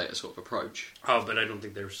questions later sort of approach. Oh, but I don't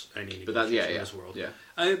think there's any in this world. Yeah.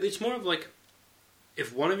 It's more of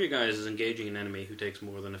if one of your guys is engaging an enemy who takes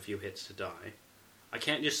more than a few hits to die, I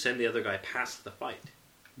can't just send the other guy past the fight.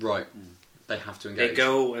 Right. They have to engage. They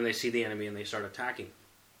go and they see the enemy and they start attacking.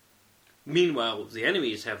 Meanwhile, the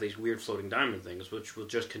enemies have these weird floating diamond things, which will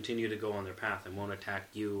just continue to go on their path and won't attack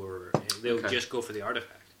you, or they'll just go for the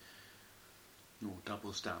artifact. Oh,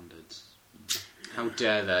 double standards. How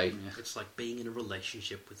dare they? Yeah. It's like being in a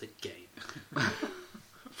relationship with a game.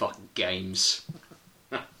 Fucking games.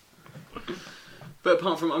 But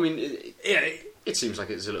apart from, it seems like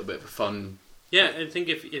it's a little bit of a fun. Yeah, I think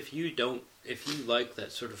if you like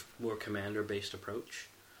that sort of more commander-based approach,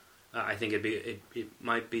 I think it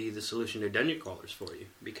might be the solution to dungeon crawlers for you.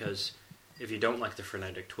 Because if you don't like the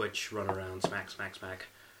frenetic twitch, run around, smack,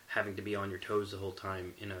 having to be on your toes the whole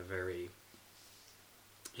time in a very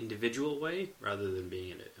individual way, rather than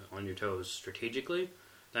being on your toes strategically,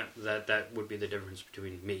 that would be the difference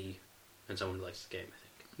between me and someone who likes the game, I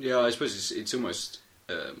think. Yeah, I suppose it's almost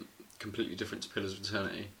completely different to Pillars of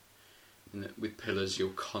Eternity. In that with Pillars,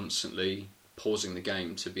 you're constantly pausing the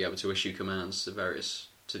game to be able to issue commands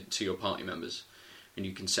to your party members, and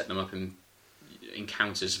you can set them up in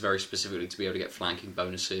encounters very specifically to be able to get flanking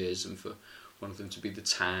bonuses, and for one of them to be the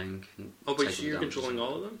tank. Oh, but you're controlling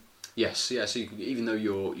all of them? Yes, yeah. So even though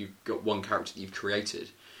you've got one character that you've created,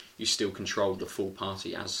 you still control the full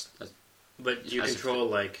party as. But you control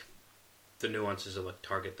the nuances of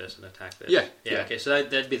target this and attack this. Yeah. Okay, so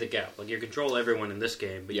that'd be the gap. You control everyone in this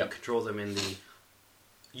game, but you control them in the.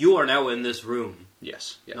 You are now in this room.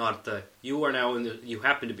 Yes. Yeah. Not the. You are now in the. You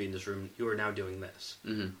happen to be in this room. You are now doing this.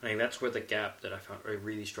 Mm-hmm. I think that's where the gap that I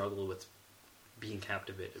really struggle with being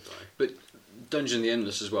captivated by. But Dungeon the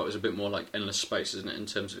Endless as well is a bit more like Endless Space, isn't it? In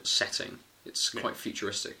terms of its setting, it's quite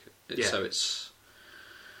futuristic. So it's.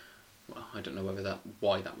 Well, I don't know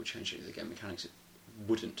why that would change any of the game mechanics. It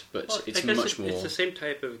wouldn't, but it's much more. It's the same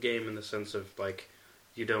type of game in the sense of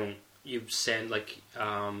you send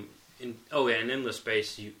in Endless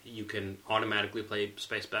Space you can automatically play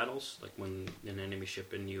space battles, when an enemy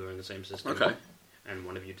ship and you are in the same system, okay, and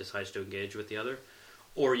one of you decides to engage with the other,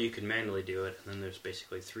 or you can manually do it, and then there's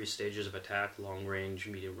basically 3 stages of attack: long range,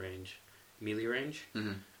 medium range, melee range.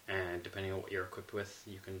 Mm-hmm. And depending on what you're equipped with,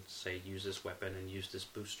 you can say use this weapon and use this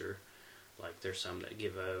booster. Like there's some that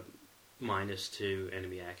give a -2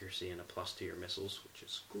 enemy accuracy and a +2 to your missiles, which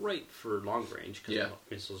is great for long range because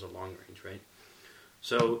missiles are long range, right?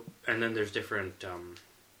 So, and then there's different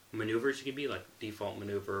maneuvers you can be, like default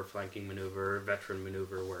maneuver, flanking maneuver, veteran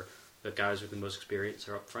maneuver, where the guys with the most experience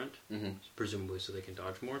are up front, presumably so they can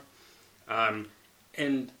dodge more.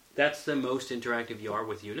 And that's the most interactive you are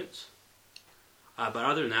with units. But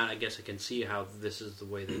other than that, I guess I can see how this is the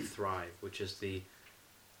way they thrive, which is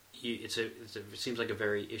it seems like a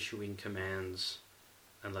very issuing commands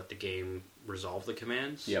and let the game resolve the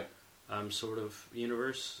commands sort of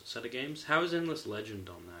universe set of games. How is Endless Legend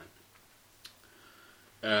on that?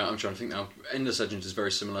 I'm trying to think now. Endless Legend is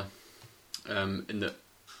very similar in that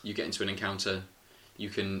you get into an encounter, you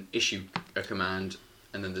can issue a command,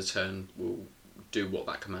 and then the turn will do what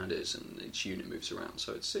that command is, and each unit moves around.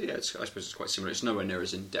 So I suppose it's quite similar. It's nowhere near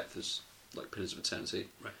as in depth as like Pillars of Eternity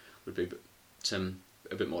would be, but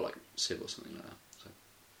a bit more like Civ or something like that. So,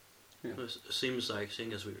 yeah. Well, it seems like,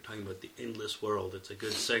 seeing as we were talking about the endless world, it's a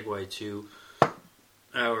good segue to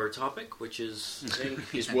our topic, which is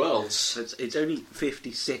is worlds. It's only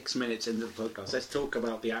 56 minutes into the podcast. Let's talk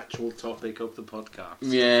about the actual topic of the podcast.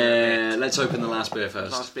 Yeah, let's open the last beer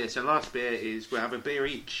first. Last beer is we'll have a beer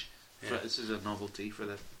each. Yeah. This is a novelty for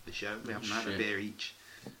the show. We haven't had a beer each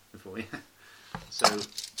before.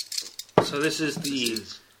 So this is the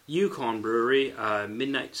Yukon Brewery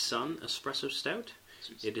Midnight Sun Espresso Stout.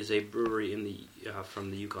 It is a brewery in the from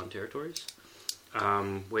the Yukon Territories,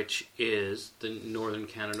 which is the northern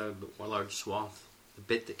Canada, a large swath, the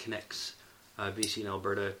bit that connects BC and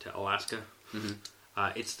Alberta to Alaska.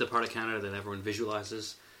 Mm-hmm. It's the part of Canada that everyone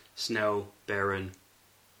visualizes: snow, barren,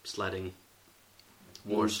 sledding.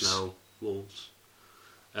 War, snow, wolves,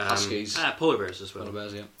 huskies, polar bears as well. Polar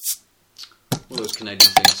bears, yeah. All those Canadian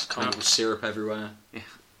things. Maple syrup everywhere. Yeah.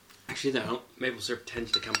 Actually, no. Maple syrup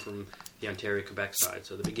tends to come from the Ontario-Quebec side,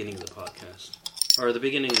 so the beginning of the podcast, or the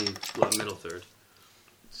beginning, middle third.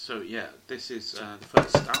 So yeah, this is the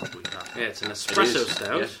first stout we have. Yeah, it's an espresso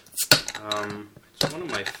stout. Yeah. It's one of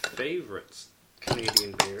my favourite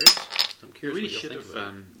Canadian beers. I'm curious. We really should have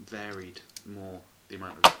varied more the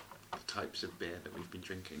amount of types of beer that we've been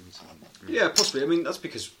drinking recently. Yeah, possibly. I mean, that's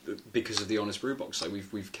because of the Honest Brew Box. Like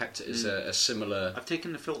we've kept it as a similar. I've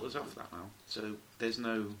taken the filters off that now, so there's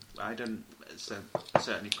no. I don't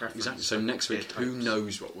certainly preference. Exactly. So next week, who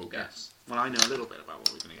knows what we'll get? Yes. Well, I know a little bit about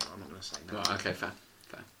what we're going to get. I'm not going to say no. Right, okay, fair.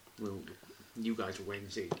 You guys will wait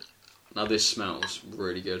and see. Now this smells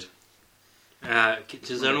really good.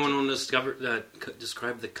 Does anyone want to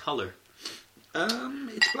describe the colour?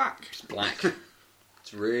 It's black. It's black.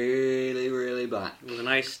 It's really, really black. With a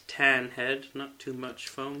nice tan head, not too much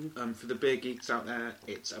foam. For the beer geeks out there,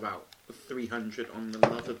 it's about 300 on the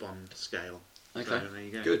Loverbond scale. Okay, so there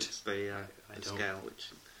you go. Good. It's the scale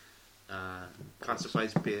which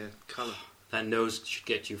classifies beer colour. That nose should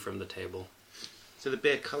get you from the table. So the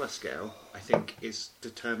beer colour scale, I think, is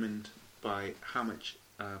determined by how much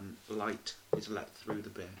light is let through the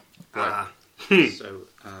beer. Right. So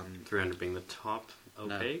 300 being the top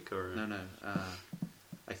opaque, or no.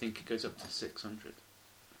 I think it goes up to 600,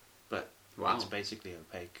 but it's basically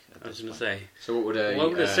opaque. I was going to say. So what would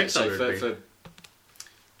a 600 be? For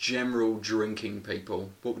general drinking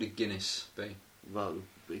people, what would a Guinness be? Well,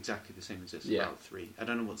 exactly the same as this. Yeah. About 3. I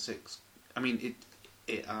don't know what 6. I mean,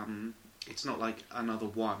 it's not like another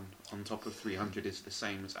 1 on top of 300 is the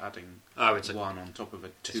same as adding 1 on top of a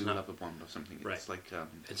 2 Loverbond or something. It's like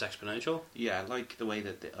it's exponential. Yeah, like the way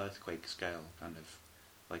that the earthquake scale kind of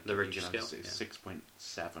like the Richter scale is 6.7.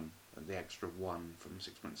 And the extra 1 from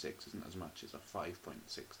 6.6 isn't as much as a 5.6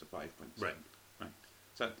 to 5.7. Right.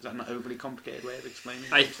 Is that not an overly complicated way of explaining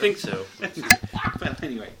it? I think so. But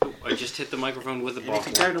anyway. I just hit the microphone with a bottle. If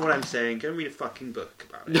you don't know what I'm saying, go and read a fucking book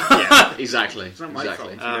about it. Yeah, exactly. It's not my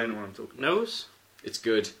fault if you don't know what I'm talking about. Nose? It's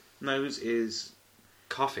good. Nose is...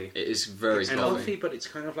 coffee. It is very coffee, but it's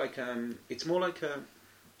kind of like... it's more like a...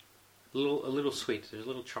 A little sweet. There's a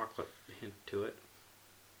little chocolate hint to it.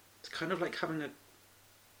 It's kind of like having a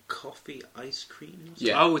coffee ice cream.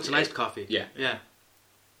 Yeah. Oh, it's an iced coffee. Yeah. Yeah.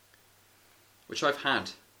 Which I've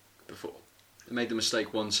had before. I made the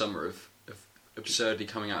mistake one summer of absurdly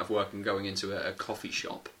coming out of work and going into a coffee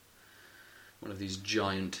shop, one of these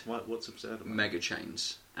giant what's absurd about mega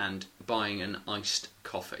chains, and buying an iced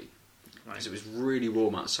coffee. Right. Because it was really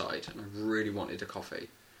warm outside and I really wanted a coffee.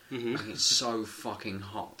 Mm-hmm. And it's so fucking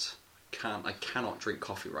hot. I cannot drink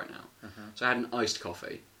coffee right now. Uh-huh. So I had an iced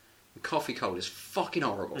coffee. Coffee cold is fucking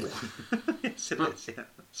horrible. Yes, it is, yeah.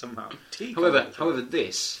 Somehow. Tea However, cold.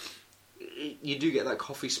 this, you do get that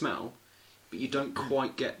coffee smell, but you don't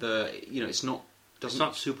quite get the, it's not... It's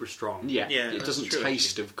not super strong. Yeah, Yeah, it that's doesn't true,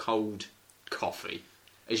 taste of cold coffee,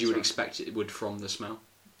 as you would expect it would from the smell.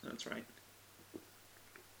 That's right.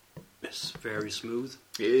 It's very smooth.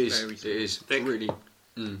 It is. Very It is thick. really.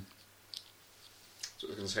 So I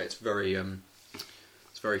was going to say it's very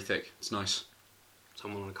thick. It's nice.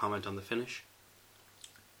 Someone want to comment on the finish?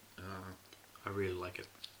 I really like it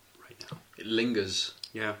right now. It lingers.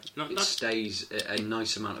 Yeah, It stays a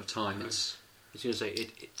nice amount of time. It's. I was going to say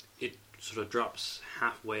it sort of drops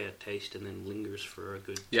halfway at taste and then lingers for a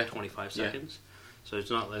good 25 seconds. So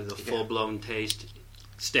it's not like the full blown taste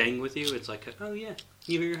staying with you. It's like, oh yeah,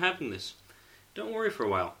 you're having this. Don't worry for a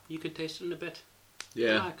while. You can taste it in a bit.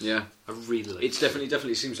 Yeah, Relax. yeah. I really like It's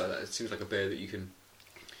definitely seems like that. It seems like a beer that you can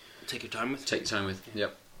take your time with. take time with. Yeah.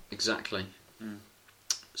 Yep, exactly.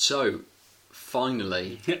 So,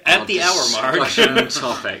 finally, At our the hour mark. discussion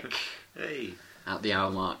topic. Hey. At the hour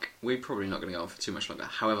mark, we're probably not going to go on for too much longer.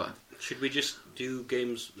 However, Should we just do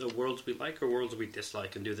games, worlds we like or worlds we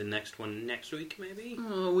dislike, and do the next one next week, maybe?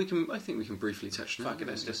 we can. I think we can briefly touch on Fuck it.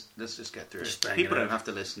 it, let's just get through Just it. bang People it don't out. have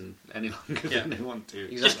to listen any longer Yeah. than they want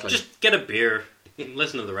to. Exactly. Just get a beer and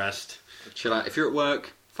listen to the rest. Chill out. If you're at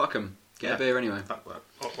work, fuck 'em. Get a beer anyway. Fuck work.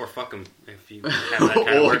 Or fuck them if you have that kind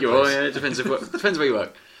of workplace. Yeah, it depends depends where you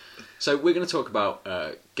work. So we're going to talk about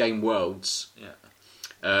game worlds, Yeah.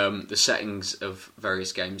 the settings of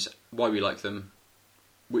various games, why we like them,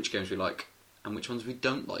 which games we like, and which ones we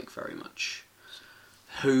don't like very much.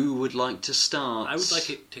 Who would like to start? I would like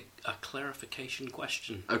a clarification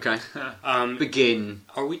question. Okay. Um, Begin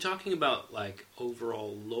Are we talking about like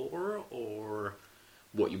overall lore or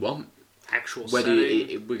what you want. actual Whether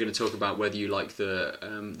setting? we're going to talk about whether you like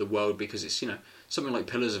the world because it's something like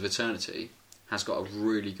Pillars of Eternity has got a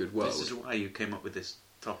really good world. This is why you came up with this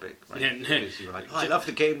topic, right? Yeah, no. Because you were like, I love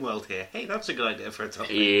the game world here. Hey, that's a good idea for a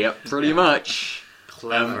topic. Yep, pretty much.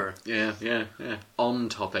 Clever. Yeah. On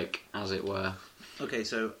topic, as it were. Okay,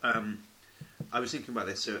 so I was thinking about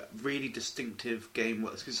this. So really distinctive game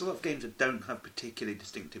worlds, because a lot of games that don't have particularly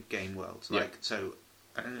distinctive game worlds. Yeah. Like so,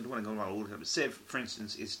 I don't want to go around all of them. But Civ, for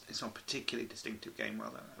instance, it's not a particularly distinctive game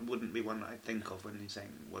world. It wouldn't be one that I think of when you're saying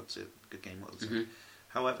what's a good game world. Mhm.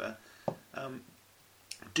 However,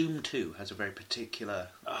 Doom 2 has a very particular.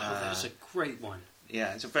 That's a great one.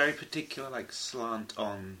 Yeah, it's a very particular slant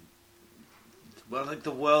on. Well,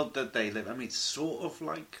 the world that they live. I mean, it's sort of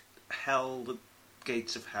like hell. The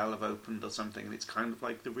gates of hell have opened or something, and it's kind of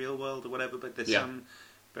like the real world or whatever. But there's some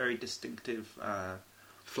very distinctive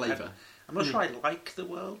Flavour. I'm not sure I like the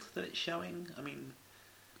world that it's showing. I mean,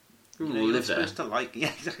 We'll you're live there. supposed to like.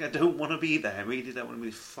 Yeah, exactly. I don't want to be there. I really don't want to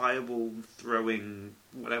be fireball throwing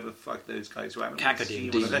whatever the fuck those guys were.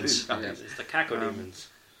 Demons. Yeah. It's the cacodemons.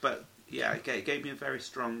 But yeah, it gave me a very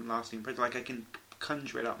strong, lasting impression. Like I can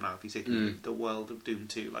conjure it up now. If you say the world of Doom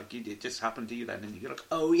 2, like it just happened to you then, and you're like,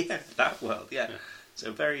 oh yeah, that world, yeah.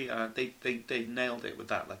 So very, they nailed it with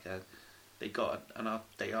that.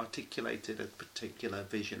 They articulated a particular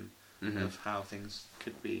vision of how things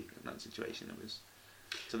could be in that situation. It was.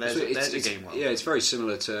 So there's a game world. Yeah, it's very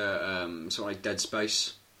similar to something like Dead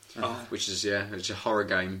Space, which is it's a horror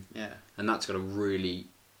game. Yeah. And that's got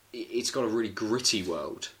it's got a really gritty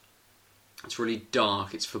world. It's really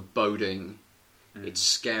dark. It's foreboding. It's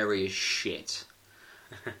scary as shit.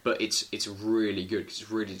 But it's really good because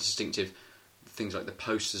it's really distinctive. Things like the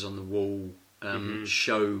posters on the wall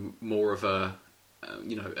show more of a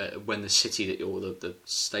when the city that the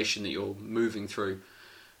station that you're moving through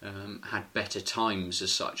had better times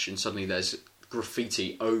as such, and suddenly there's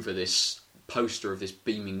graffiti over this poster of this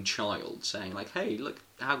beaming child saying like, "Hey, look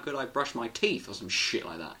how good I brush my teeth," or some shit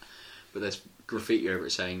like that. But there's graffiti over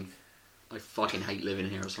it saying, "I fucking hate living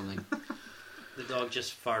here," or something. The dog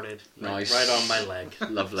just farted Nice. right on my leg.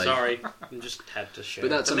 Lovely. Sorry, I just had to share. But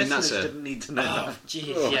that's Didn't need to know that.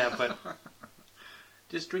 Jeez, yeah, but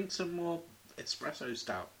Just drink some more espresso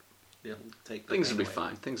stout. It'll take the things pain will be away.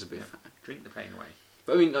 fine. Things will be Yeah. fine. Drink the pain away.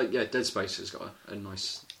 But I mean, Dead Space has got a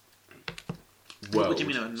nice world. What do you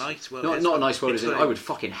mean a nice world? Not a nice world, It's as in got a- I would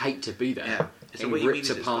fucking hate to be there. Yeah. So Getting what you mean ripped is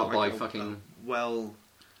it's apart got by like a fucking well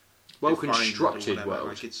constructed defined or whatever.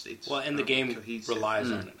 world. It's well, and the game cohesive.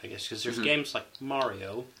 relies on it, I guess, because there's games like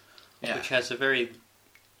Mario, Yeah. which has a very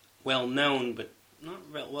well-known but not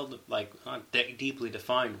not deeply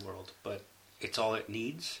defined world, but it's all it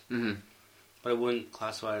needs. Mhm. But I wouldn't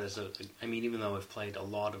classify it as I mean, even though I've played a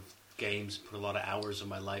lot of games, put a lot of hours of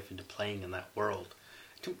my life into playing in that world,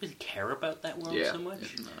 don't really care about that world so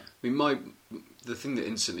much. Yeah. I mean, the thing that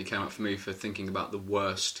instantly came up for me for thinking about the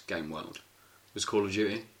worst game world was Call of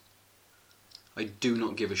Duty. I do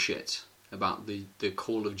not give a shit about the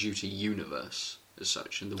Call of Duty universe as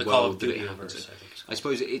such and the world that it happens in. I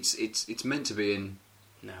suppose it's meant to be in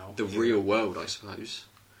the real world, I suppose.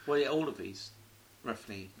 Well, yeah, all of these,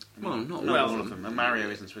 roughly. Well, not all of them. And Mario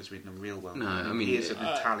isn't supposed to be in the real world. No, I mean... He is an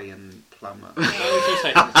Italian plumber.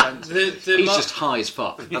 He's just high as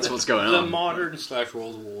fuck. That's what's going on. The modern /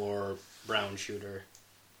 World War brown shooter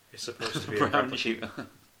is supposed to be brown shooter.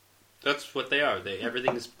 That's what they are.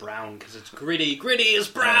 Everything is brown because it's gritty. Gritty is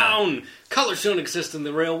brown! Colors don't exist in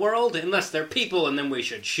the real world unless they're people, and then we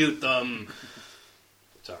should shoot them.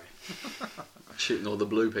 Sorry. Shooting all the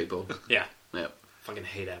blue people. Yeah. Yep. Fucking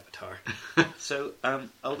hate Avatar. So,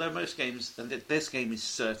 although most games, and this game is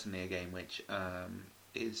certainly a game which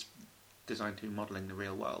is designed to be modelling the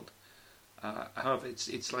real world. However,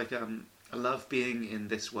 it's like I love being in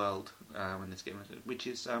this world when this game, which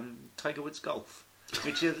is Tiger Woods Golf.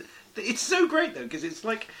 Which is, it's so great though, because it's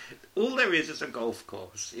like all there is a golf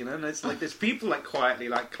course, you know, and it's like there's people like quietly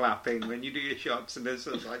like clapping when you do your shots, and there's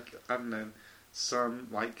sort of like, I don't know, some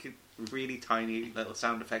like really tiny little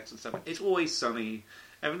sound effects and stuff. It's always sunny,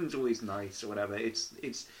 everything's always nice or whatever. It's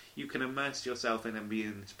you can immerse yourself in and be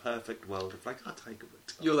in this perfect world of like, Tiger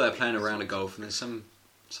Woods. You're there playing a round of golf, and there's some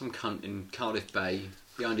cunt in Cardiff Bay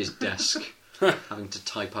behind his desk having to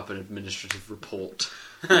type up an administrative report.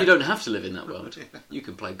 You don't have to live in that world. You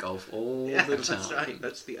can play golf all the time. That's right.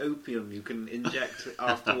 That's the opium you can inject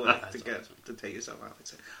after work to take yourself out.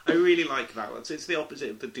 I really like that one. So it's the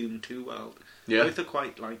opposite of the Doom 2 world. Yeah. Both are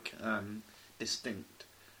quite like distinct,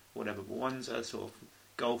 whatever. But one's a sort of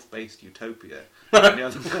golf-based utopia. And the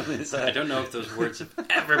other one is, I don't know if those words have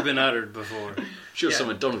ever been uttered before.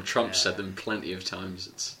 Sure, Donald Trump said them plenty of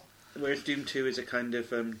times. Whereas Doom 2 is a kind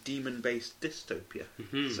of demon-based dystopia.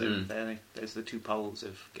 Mm-hmm. So there's the two poles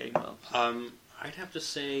of game worlds. I'd have to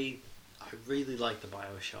say I really like the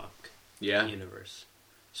BioShock universe.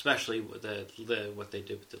 Especially with what they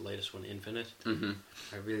did with the latest one, Infinite. Mm-hmm.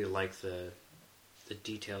 I really like the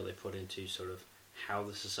detail they put into sort of how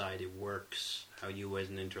the society works, how you as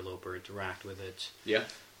an interloper interact with it. Yeah.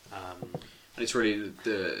 And it's really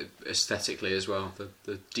the aesthetically as well,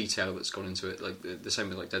 the detail that's gone into it, like the same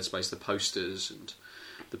with like Dead Space, the posters and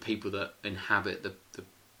the people that inhabit the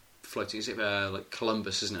floating. Is it like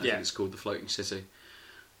Columbus, isn't it? Yeah. I think it's called the floating city.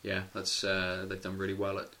 Yeah, that's they've done really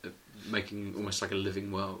well at making almost like a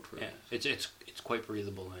living world. Really. Yeah, it's quite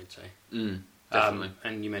breathable, I'd say. Definitely.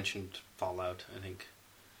 And you mentioned Fallout. I think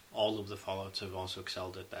all of the Fallouts have also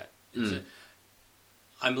excelled at that.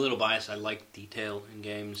 I'm a little biased. I like detail in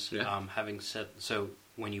games. Yeah. Having said so,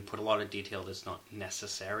 when you put a lot of detail that's not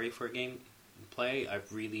necessary for a game play, I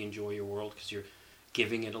really enjoy your world because you're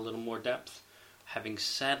giving it a little more depth. Having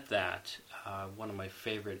said that, one of my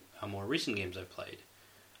favorite more recent games I've played,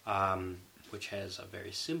 which has a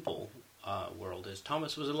very simple world, is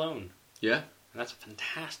Thomas Was Alone. Yeah, and that's a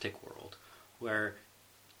fantastic world where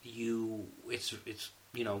it's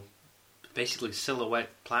basically silhouette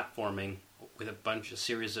platforming with a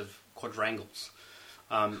series of quadrangles.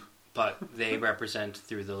 But they represent,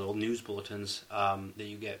 through the little news bulletins that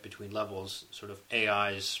you get between levels, sort of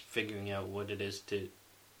AIs figuring out what it is to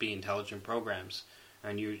be intelligent programs.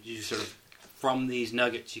 And you sort of, from these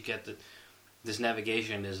nuggets, you get that this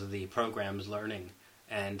navigation is the program's learning.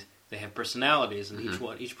 And they have personalities, and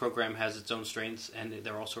each program has its own strengths, and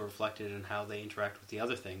they're also reflected in how they interact with the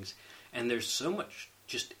other things. And there's so much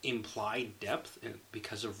just implied depth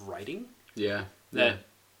because of writing. Yeah. That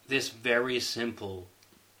this very simple,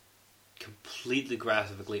 completely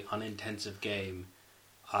graphically unintensive game,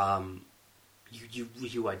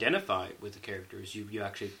 you identify with the characters. You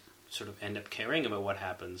actually sort of end up caring about what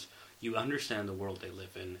happens. You understand the world they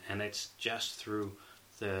live in, and it's just through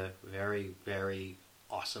the very, very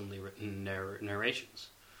awesomely written narrations.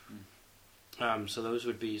 So those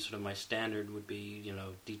would be sort of my standard. Would be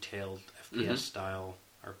detailed FPS style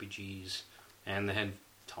RPGs, and then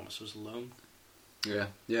Thomas Was Alone. Yeah.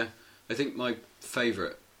 I think my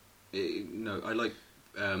favourite, I like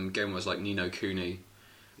game-wise like Ni no Kuni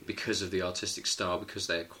because of the artistic style, because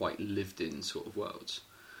they're quite lived-in sort of worlds.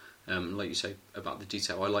 Like you say about the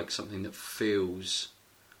detail, I like something that feels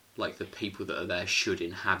like the people that are there should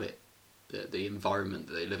inhabit the environment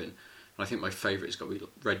that they live in. And I think my favourite has got to be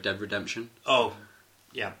Red Dead Redemption. Oh,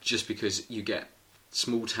 yeah. Just because you get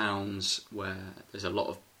small towns where there's a lot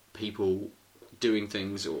of people doing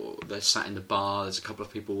things, or they're sat in the bar, there's a couple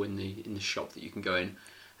of people in the shop that you can go in,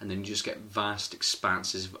 and then you just get vast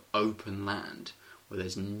expanses of open land where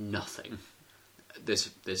there's nothing.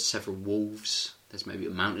 There's several wolves There's maybe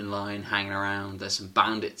a mountain lion hanging around. There's some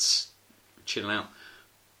bandits chilling out.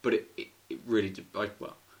 But it really, I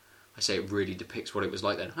say it really depicts what it was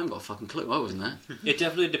like then. I haven't got a fucking clue. I wasn't there. It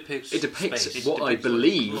definitely depicts. It depicts space. what I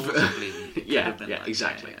believe. Yeah, like,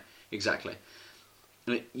 exactly, exactly.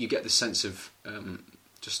 And you get the sense of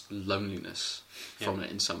just loneliness from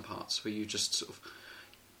it in some parts, where you just sort of,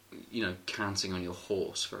 canting on your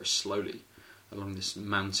horse very slowly along this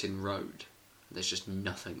mountain road. There's just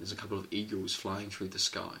nothing. There's a couple of eagles flying through the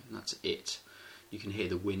sky, and that's it. You can hear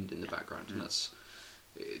the wind in the background, and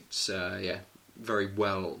it's very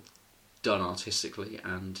well done artistically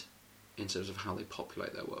and in terms of how they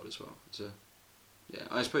populate their world as well.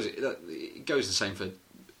 I suppose it goes the same for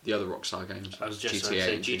the other Rockstar games. I was just GTA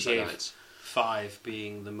going to say GTA 5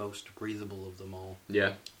 being the most breathable of them all.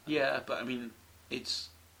 Yeah. Yeah, but I mean, it's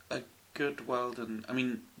a good world, and I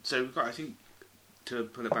mean, so we've got, I think, to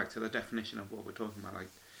pull it back to the definition of what we're talking about, like,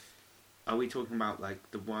 are we talking about like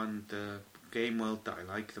the game world that I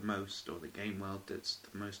like the most, or the game world that's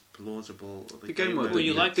the most plausible, or the game world that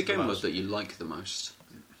you like the most?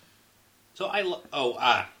 So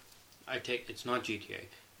I take it's not GTA.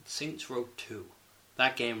 It's Saints Row 2.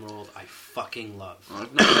 That game world I fucking love.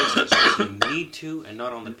 I've not played Saints Row. You need to, and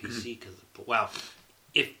not on the PC because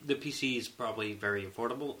if the PC is probably very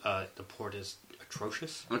affordable, the port is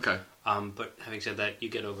atrocious. Okay. But having said that, you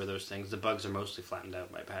get over those things. The bugs are mostly flattened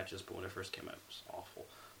out by patches, but when it first came out, it was awful.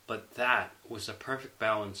 But that was a perfect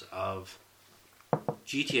balance of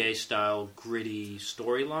GTA-style gritty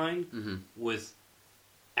storyline with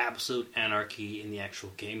absolute anarchy in the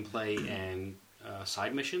actual gameplay and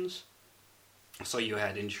side missions. So you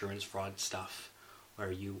had insurance fraud stuff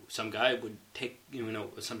where some guy would take,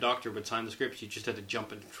 some doctor would sign the scripts. You just had to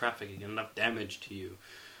jump into traffic and get enough damage to you.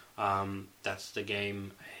 That's the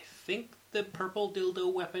game. I think the purple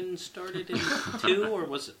dildo weapon started in 2, or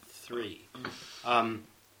was it 3?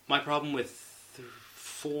 My problem with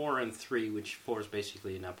 4 and 3, which 4 is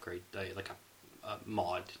basically an upgrade, like a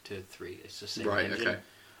mod to 3. It's the same engine.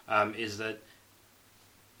 Okay. Is that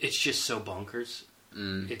it's just so bonkers.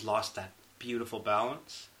 It lost that beautiful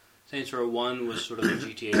balance. Saints Row 1 was sort of a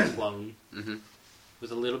GTA clone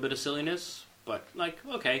with a little bit of silliness, but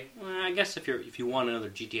okay, well, I guess if you want another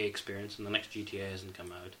GTA experience and the next GTA hasn't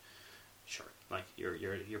come out, sure,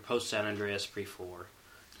 your post San Andreas pre 4.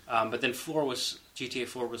 But then GTA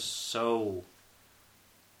 4 was so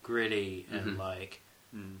gritty and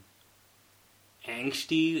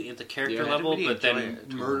angsty at the character level, really, but then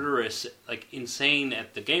murderous, insane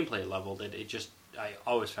at the gameplay level that I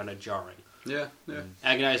always found it jarring. Yeah.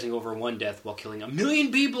 Agonizing over one death while killing 1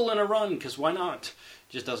 million people in a run, because why not?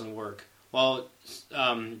 Just doesn't work. Well,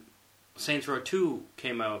 Saints Row 2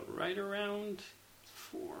 came out right around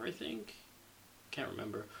 4, I think. Can't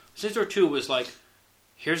remember. Saints Row 2 was like,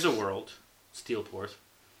 here's a world, Steelport.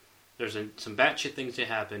 There's some batshit things that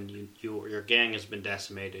happen. Your gang has been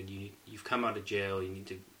decimated. You've come out of jail. You need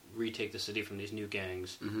to retake the city from these new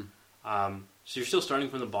gangs. So you're still starting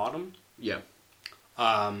from the bottom. Yeah.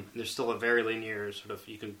 There's still a very linear sort of.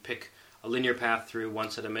 You can pick a linear path through one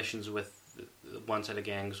set of missions with one set of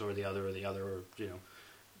gangs, or the other, or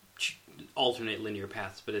alternate linear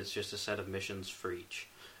paths. But it's just a set of missions for each.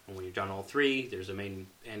 And when you've done all 3, there's a main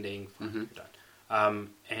ending. You're done.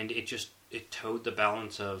 And it towed the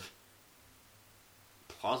balance of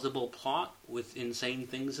plausible plot with insane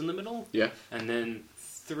things in the middle. Yeah. And then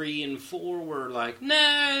 3 and 4 were like,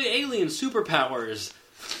 nah, alien superpowers.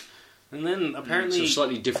 And then apparently... So a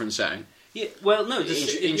slightly different setting. Yeah, well, no,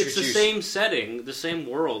 it's the same setting, the same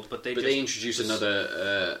world, but they introduce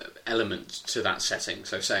another element to that setting.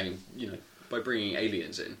 So saying, by bringing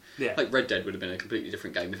aliens in, like Red Dead would have been a completely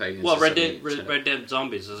different game if aliens. Well, Red Dead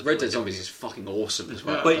Zombies is Red Dead Zombies is fucking awesome as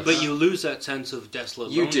well. But you lose that sense of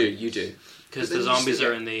desolate. You do, because the zombies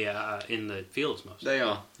are in the fields mostly. They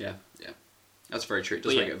are, yeah. That's very true. It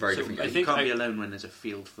does make it a very different game. You can't be alone when there's a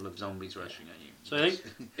field full of zombies rushing at you. So I think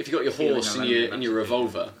if you got your horse and your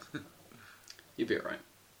revolver, you'd be alright.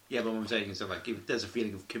 Yeah, but what I'm saying is that there's a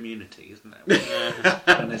feeling of community, isn't there?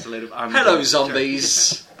 And there's a load of hello,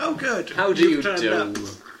 zombies. Oh, good. How do you do?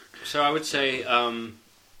 So I would say,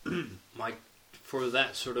 for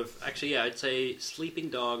that sort of I'd say Sleeping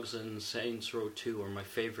Dogs and Saints Row 2 are my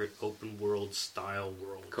favorite open world style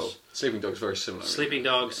worlds. Cool. Sleeping Dogs very similar. Sleeping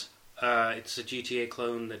Dogs. It's a GTA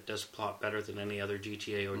clone that does plot better than any other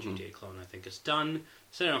GTA or GTA clone I think has done.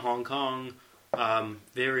 Set in Hong Kong,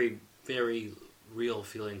 very, very real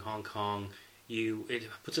feeling Hong Kong. It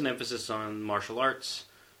puts an emphasis on martial arts,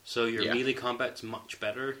 so your melee combat's much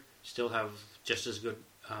better. Still have just as good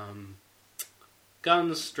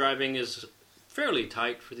guns. Driving is fairly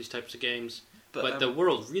tight for these types of games, but the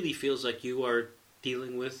world really feels like you are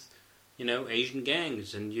dealing with, Asian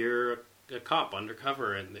gangs, and you're a cop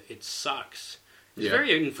undercover, and it sucks. It's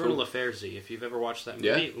very Infernal Affairs-y. If you've ever watched that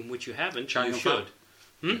movie, in which you haven't, you should.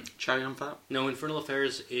 Chow Yun-Fat? No, Infernal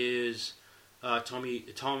Affairs is Tom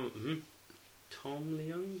Leung,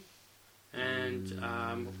 and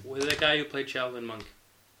the guy who played Shaolin Monk,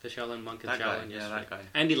 the Shaolin Monk in Shaolin. That guy.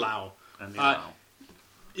 Andy Lau.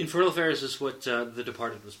 Infernal Affairs is what The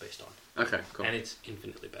Departed was based on. Okay, cool. And it's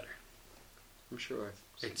infinitely better. I'm sure.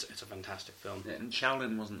 It's a fantastic film. Yeah, and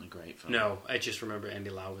Shaolin wasn't a great film. No, I just remember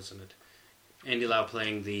Andy Lau was in it. Andy Lau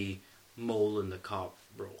playing the mole in the cop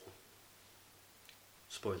role.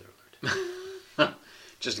 Spoiler alert.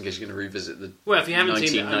 Just in case you're going to revisit the if you haven't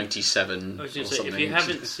 1997 seen I was going to say, something. if you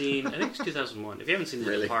haven't seen, I think it's 2001. If you haven't seen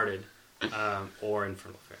The Departed or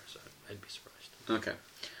Infernal Affairs, I'd be surprised. Okay.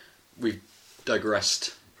 We've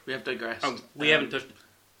digressed. We have digressed. We haven't touched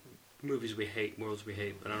movies we hate, worlds we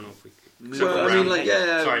hate, but I don't know if we... Well, I mean,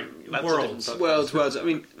 Sorry, worlds. I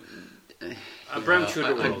mean... A brown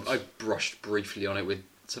shooter world. I brushed briefly on it with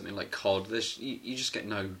something like COD. You just get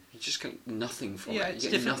nothing from it. It's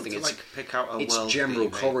you get difficult nothing. to pick out a it's world general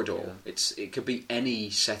theme, corridor. Yeah. It could be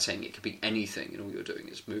any setting. It could be anything, and all you're doing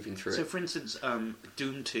is moving through it. So, for instance,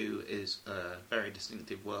 Doom 2 is a very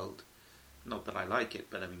distinctive world. Not that I like it,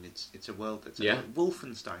 but I mean, it's a world that's...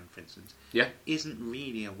 Wolfenstein, for instance, isn't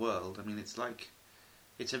really a world. I mean, it's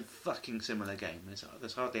a fucking similar game.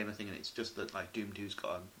 There's hardly anything in it. It's just that, Doom 2's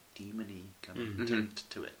got a demon-y kind of tint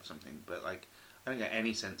to it or something. But, I don't get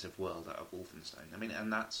any sense of world out of Wolfenstein. I mean,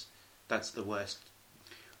 and that's the worst.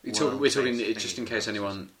 We're talking just in case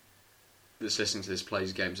anyone that's listening to this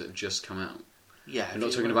plays games that have just come out. Yeah, we're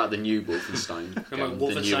not talking about the new Wolfenstein, Wolfenstein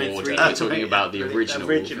the new 3D. order. We're talking about the original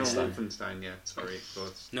Wolfenstein. Yeah, sorry, of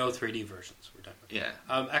course. No 3D versions. We're talking about.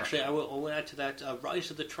 Yeah. Actually, I will add to that Rise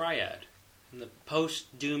of the Triad, in the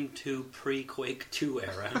post Doom 2 pre Quake 2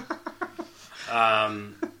 era.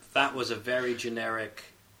 That was a very generic,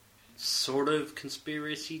 sort of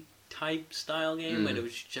conspiracy type style game, and it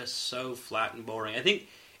was just so flat and boring. I think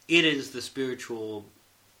it is the spiritual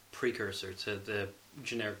precursor to the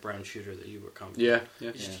generic brown shooter that you were commenting.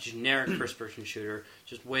 It's just a generic first-person shooter,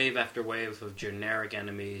 just wave after wave of generic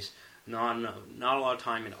enemies. Not a lot of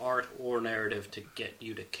time in art or narrative to get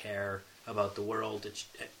you to care about the world.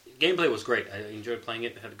 Gameplay was great. I enjoyed playing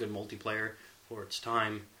it. It had a good multiplayer for its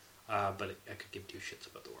time, but I could give two shits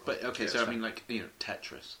about the world. But okay, so I mean,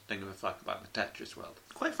 Tetris. Don't give a fuck about the Tetris world.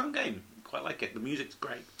 Quite a fun game. Quite like it. The music's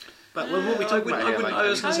great. But what we talking about here? I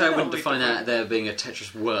was going to say I wouldn't define that there being a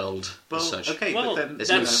Tetris world as such. Okay, but then there's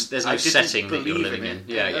no setting that you're living in.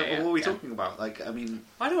 What are we talking about? I mean,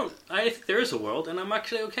 I think there is a world, and I'm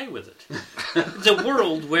actually okay with it. It's a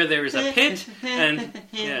world where there is a pit and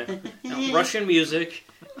Russian music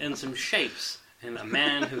and some shapes, and a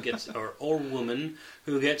man who gets or woman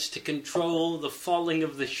who gets to control the falling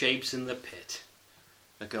of the shapes in the pit.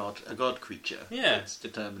 A god creature. Yeah. It's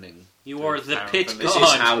determining. You are the pit god. This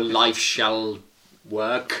is how life shall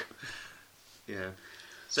work. Yeah.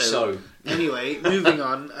 So anyway, moving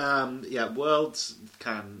on. Worlds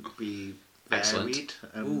can be varied,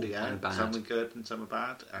 and and some are good and some are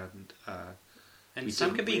bad, and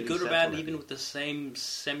some can be good or bad even with the same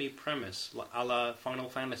semi-premise, a la Final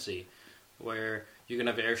Fantasy, where you can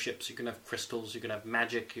have airships, you can have crystals, you can have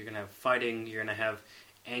magic, you can have fighting, you're going to have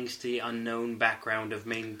angsty, unknown background of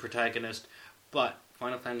main protagonist, but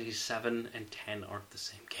Final Fantasy 7 and 10 aren't the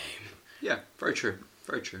same game. Yeah, very true.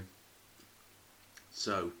 Very true.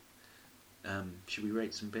 So, should we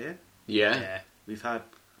rate some beer? Yeah. We've had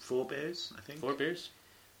 4 beers, I think. 4 beers?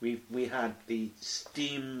 We had the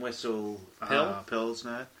Steam Whistle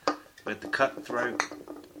Pilsner with the Cutthroat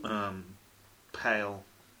Pale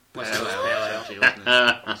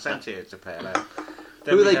Ale. Essentially, it's a pale ale.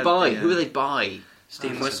 Who are they by?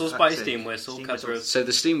 Steam Whistle's by Steam Whistle. Cutthroat. So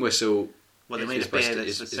the Steam Whistle... Well, they made a beer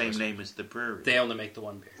that's the same name as the brewery. They only make the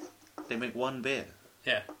one beer. They make one beer?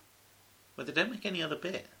 Yeah. Well, they don't make any other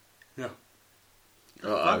beer. No.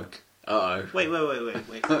 Uh-oh. Wait.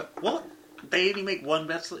 What? They only make one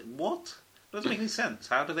beer? What? Doesn't make any sense.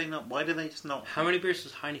 How do they not... Why do they just not... How many beers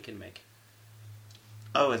does Heineken make?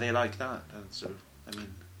 Oh, are they like that?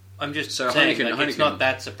 I'm just saying, Heineken, it's not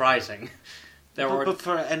that surprising. But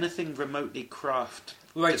for anything remotely craft...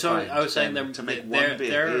 Right, so I was saying to make one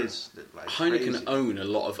beer is... Heineken crazy. own a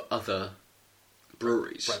lot of other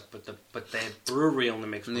breweries. Right, but their brewery only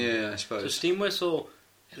makes one beer. Yeah, I suppose. So Steam Whistle,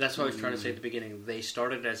 that's what I was trying to say at the beginning. They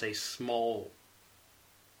started as a small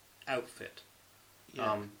outfit.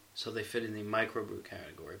 Yeah. So they fit in the microbrew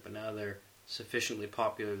category, but now they're sufficiently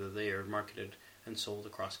popular that they are marketed and sold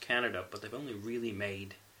across Canada, but they've only really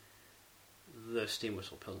made the Steam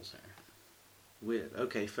Whistle Pilsner. Weird.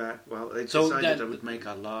 Okay, fair. Well, they So decided that- I would make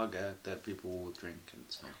a lager that people will drink, and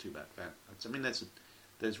it's not too bad. Fair. I mean,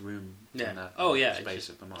 there's room in that I space just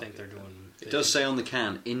of the think market. they're doing. It does say on the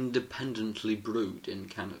can, independently brewed in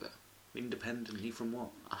Canada. Independently from what?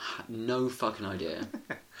 I had no fucking idea.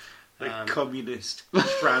 The communist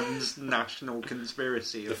transnational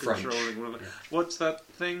conspiracy The of French. controlling one. Yeah. What's that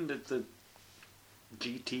thing that the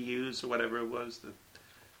GTUs or whatever it was, the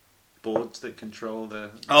boards that control the...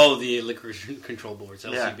 Oh, the liquor control boards,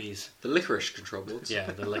 Yeah. LCBs. The licorice control boards. Yeah,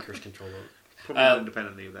 the liquor control board. Probably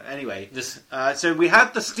independently of that. Anyway, This so we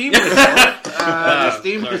had the steam whistle. The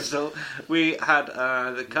steam sorry. whistle. We had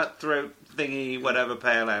the cutthroat thingy, whatever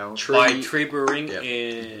pale ale by Tree Brewing Yep.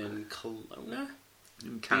 in Kelowna.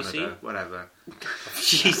 in Canada, BC? whatever.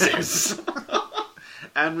 Jesus.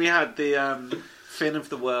 And we had the fin of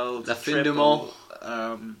the world, La fin du monde.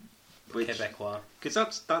 which Quebecois. because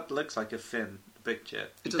that looks like a fin. The picture,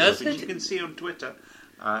 It does. which you can see on Twitter,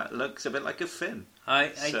 looks a bit like a fin.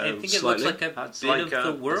 I So, think it slightly. looks like a That's bit like of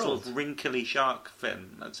a the world. sort of wrinkly shark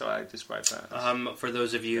fin. That's how I describe that. For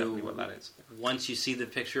those of Exactly you, what that is. once you see the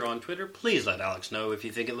picture on Twitter, please let Alex know if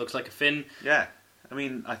you think it looks like a fin. Yeah, I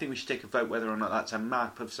mean, I think we should take a vote whether or not that's a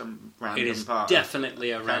map of some random It is part.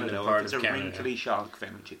 definitely a of random Canada, or part if of it's a Canada. wrinkly shark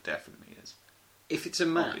fin, which it definitely is. If it's a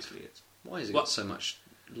map, Obviously, it's. why has it Well- got so much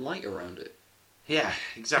light around it? Yeah,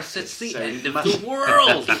 exactly. It's the So end it of must- the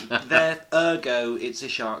world. Ergo, it's a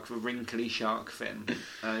shark with a wrinkly shark fin.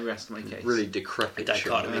 I rest my case. Really decrepit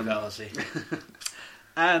Dichotomy shot. fallacy.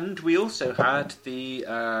 And we also had the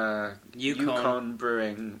Yukon. Yukon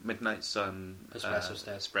Brewing Midnight Sun Espresso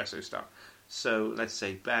Stout. Espresso Stout. So let's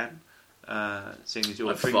say Ben, seeing as you're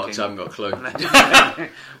I'm drinking, fucked, I haven't got a clue.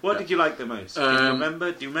 what did you like the most? Do you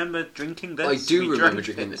remember? Do you remember drinking this? I do We remember drank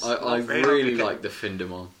drinking this this. I not very long really ago. like the fin de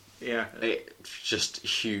monde. Yeah, It's just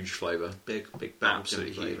huge flavour. big Belgian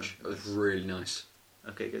Absolutely flavour. huge. It was really nice.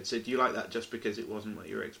 Okay, good. So do you like that just because it wasn't what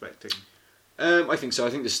you were expecting? I think so.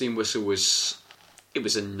 I think the steam whistle was... It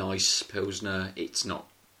was a nice Pilsner. It's not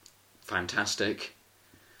fantastic.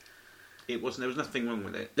 It wasn't. There was nothing wrong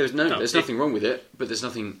with it. There's No, nothing wrong with it, but there's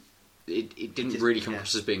nothing... It didn't just- really come yeah.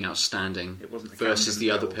 across as being outstanding It wasn't the versus the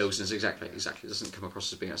Camden other Pils. Pilsners. Exactly. It doesn't come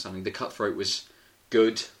across as being outstanding. The cutthroat was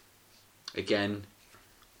good. Again,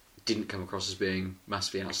 didn't come across as being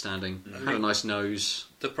massively outstanding. Had a nice nose.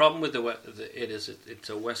 The problem with it's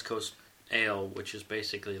a West Coast ale, which is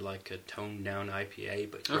basically like a toned down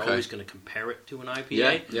IPA, but you're Okay. always going to compare it to an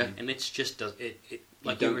IPA. Yeah. And it's just does it.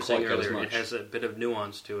 Like don't you were saying quite get as earlier, it much. has a bit of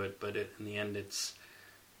nuance to it, but in the end, it's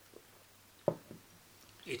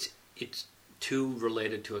too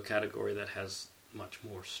related to a category that has much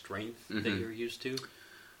more strength that Mhm. you're used to.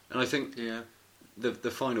 And I think Yeah.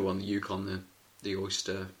 the final one, the Yukon, the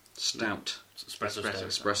oyster stout, Espresso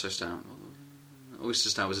Espresso. stout. espresso stout. Oyster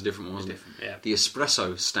stout was a different one, wasn't it? Different. Yeah, The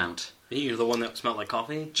espresso stout, you're the one that smelled like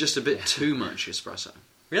coffee. just a bit too much espresso.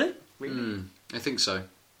 Really? I think so.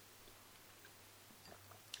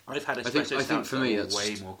 I've had I espresso think stouts for that me are that's-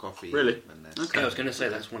 way more coffee Really? than this. Okay. Yeah, I was going to say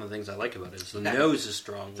that's one of the things I like about it. Is the Yeah. nose is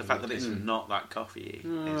strong. The fact that it's Mm. not that coffee,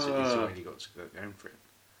 it's already got going for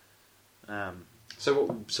it. So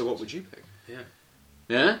what would you pick? Yeah.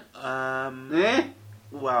 Yeah.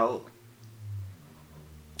 Well,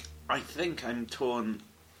 I think I'm torn.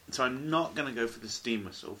 So I'm not going to go for the steam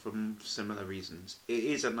whistle for similar reasons. It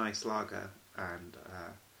is a nice lager, and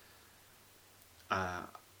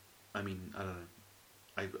I mean, I don't know.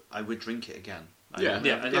 I would drink it again. Yeah. I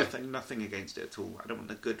Yeah, have I- nothing against it at all. I don't want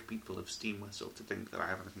the good people of Steam Whistle to think that I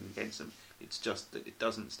have anything against them. It's just that it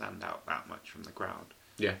doesn't stand out that much from the crowd.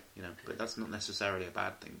 Yeah. You know, but that's not necessarily a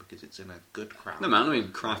bad thing because it's in a good crowd. No man, I mean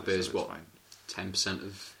So craft beer is it's what fine. 10%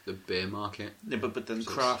 of the beer market. Yeah, but then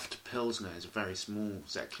So it's- craft pilsner is a very small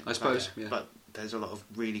section. I suppose, But- yeah. But there's a lot of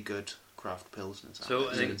really good craft pilsners. Out So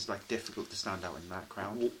there, I think- it's like difficult to stand out in that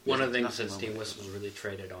crowd. One of the There's things that nothing wrong Steam with Whistle's really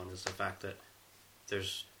traded on is the fact that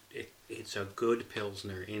it's a good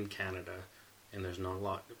Pilsner in Canada, and there's not a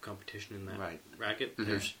lot of competition in that Right. racket. Mhm.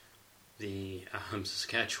 There's the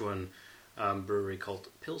Saskatchewan brewery called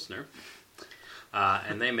Pilsner,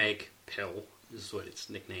 and they make Pill. This is what its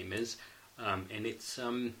nickname is, and it's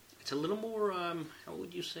a little more how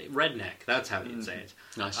would you say redneck? That's how you'd say it.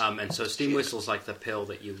 Nice. And so Steam Whistle's like the pill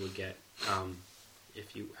that you would get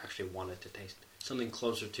if you actually wanted to taste something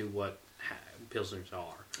closer to what Pilsners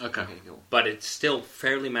are. Okay. Okay, cool. But it's still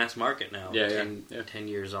fairly mass market now. Yeah, 10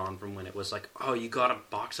 years on from when it was like, oh, you got a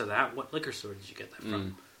box of that? What liquor store did you get that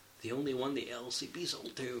from? The only one the LCB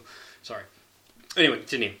sold to. Sorry. Anyway,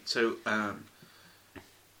 continue. So,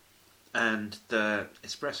 and the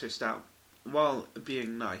espresso stout, while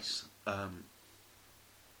being nice,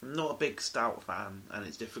 I'm not a big stout fan, and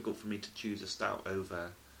it's difficult for me to choose a stout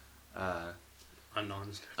over A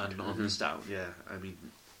non-stout. a non-stout. Yeah, I mean,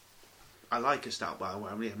 I like a stout, but I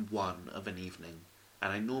only have one of an evening,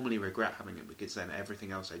 and I normally regret having it because then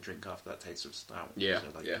everything else I drink after that tastes of stout. Yeah, so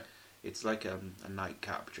like, yeah. It's like a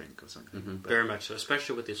nightcap drink or something. But Very much so,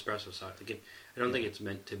 especially with the espresso side. Again, I don't think it's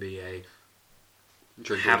meant to be a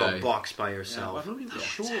Drink have all a day. box by yeah, yourself. I'm not even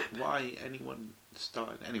sure why anyone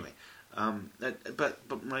started. Anyway,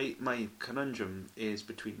 but my conundrum is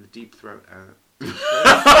between the deep throat and.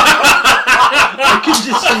 I can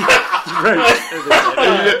just see throat.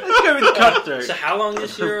 Let's go with cutthroat. So how long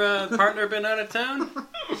has your partner been out of town?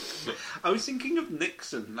 I was thinking of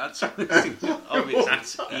Nixon. That's what I was thinking of.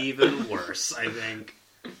 That's even worse, I think.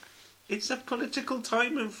 It's a political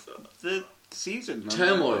time of the season.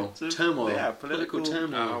 Turmoil. It's a- Turmoil. Yeah, Political political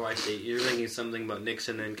turmoil. Oh, I see. You're thinking something about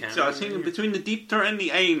Nixon and Canada. So I was thinking between the deep throat and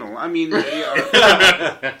the anal. I mean, what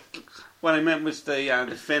I meant was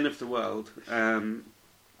the fin of the world.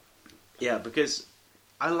 Yeah, because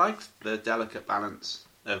I liked the delicate balance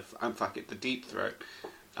of the deep throat.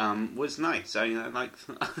 Was nice. I like.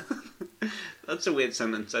 That's a weird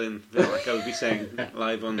sentence. I didn't feel like I would be saying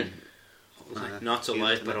live on. Not so the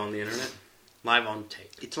live, internet. but on the internet. Live on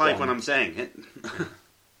tape. It's live when I'm saying it.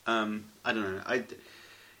 I don't know.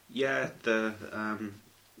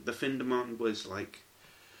 The Findemont was like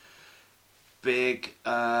big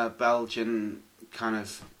Belgian kind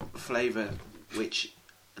of flavour, which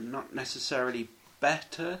not necessarily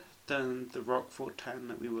better than the Roquefort 10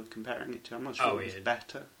 that we were comparing it to. I'm not sure it was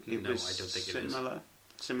better. It No, was I don't think it is.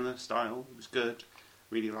 similar style. It was good.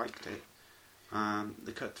 Really liked it.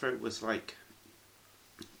 The Cutthroat was like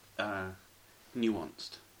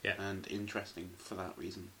nuanced and interesting for that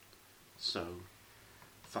reason. So,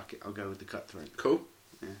 fuck it, I'll go with the Cutthroat. Cool.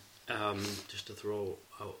 Yeah. Just to throw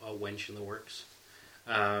a wench in the works.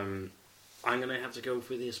 I'm going to have to go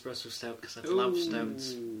for the espresso stout because I love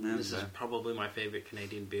stouts. This is probably my favourite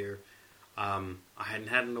Canadian beer. I hadn't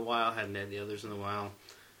had it in a while, hadn't had the others in a while.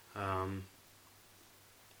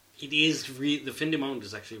 It is the Findemont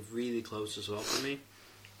is actually really close as well for me.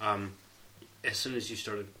 As soon as you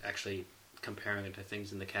started actually comparing it to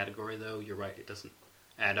things in the category, though, you're right, it doesn't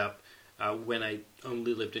add up. When I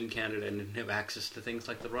only lived in Canada and didn't have access to things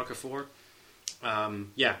like the Roquefort, I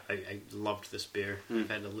loved this beer. I've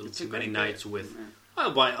had a little too many nights with.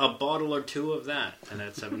 I'll buy a bottle or two of that, and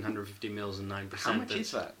at 750 mils and 9%. How much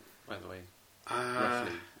is that, by the way?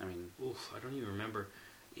 Roughly. I mean, I don't even remember.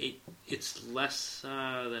 It's less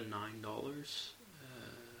than $9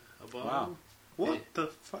 a bottle. Wow. What the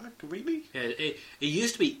fuck? Really? Yeah, it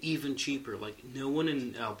used to be even cheaper. Like, no one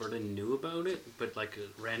in Alberta knew about it, but like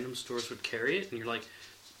random stores would carry it, and you're like,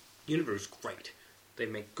 Unibrew's great. They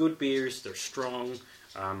make good beers. They're strong.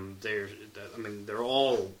 They're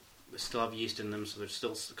all still have yeast in them, so they're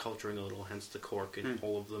still culturing a little. Hence the cork in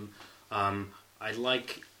all of them. I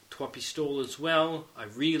like Trois Pistoles as well. I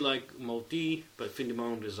really like Malty, but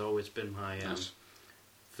Findemont has always been my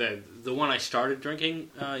the one I started drinking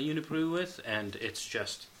Unibrew with, and it's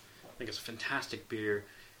just, I think it's a fantastic beer.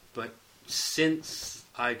 But since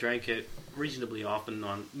I drank it reasonably often,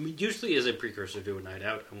 usually as a precursor to a night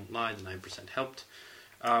out, I won't lie, the 9% helped.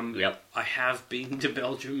 I have been to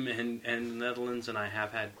Belgium and the Netherlands, and I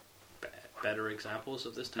have had better examples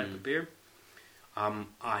of this type of beer.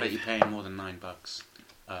 Bet you're paying more than $9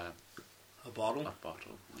 a bottle. a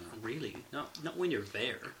bottle. Yeah. Really? Not when you're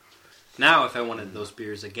there. Now, if I wanted those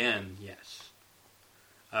beers again, yes.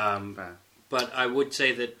 But I would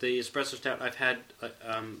say that the espresso stout, I've had a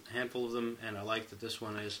handful of them, and I like that this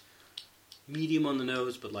one is medium on the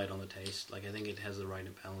nose, but light on the taste. Like, I think it has the right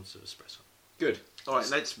balance of espresso. Good. All right,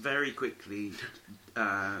 let's very quickly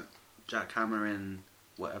jackhammer in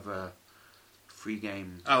whatever free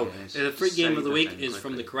game. Is. The free game of the week Save is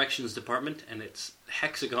from the corrections department, and it's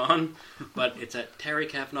Hexagon, but it's at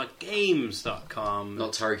terrycavanaughgames.com.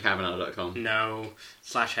 Not terrycavanagh.com. No,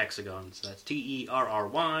 /Hexagon. So that's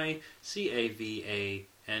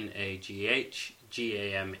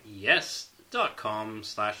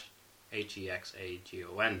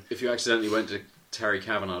TerryCavanaghes.com/HEXAGON. If you accidentally went to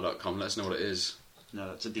terrycavanagh.com, let us know what it is. No,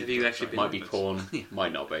 that's a deep. Have you actually been Might be porn,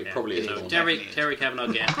 might not be. Probably is so porn.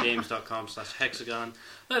 TerryCavanaughgames.com/Hexagon.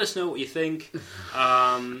 Let us know what you think.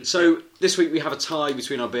 So this week we have a tie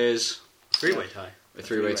between our beers. Three-way tie. A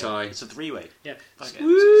three-way tie. It's a three-way. Yeah. Okay.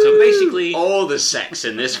 So basically, All the sex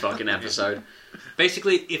in this fucking episode.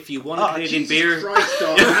 basically, if you want a Canadian beer,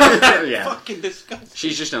 Yeah. Fucking disgusting.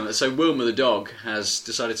 She's just done that. So Wilma the dog has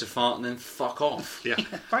decided to fart and then fuck off. yeah.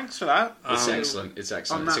 Thanks for that. It's excellent. It's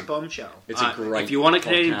excellent. On It's that bombshell. a great. If you want a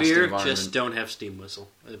Canadian podcast beer, environment. just don't have steam whistle.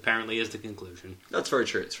 It apparently is the conclusion. That's very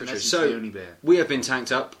true. It's very true. Unless it's So the only beer. we have been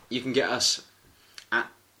tanked up. You can get us at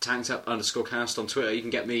tankedup_cast on Twitter. You can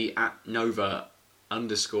get me at Nova_47.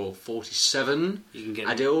 You can get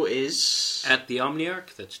Adil is at the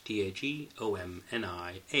Omniarch. That's TheOmniarch.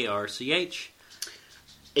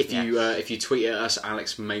 if you tweet at us,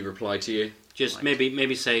 Alex may reply to you. Just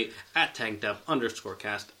maybe say at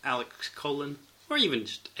tankedup_cast Alex : or even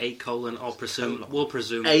just a : I'll presume. We'll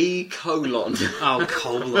presume A colon. Oh,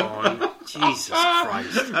 colon. Jesus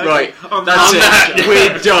Christ. Right, that's it.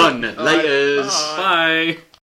 We're done. Laters. Bye.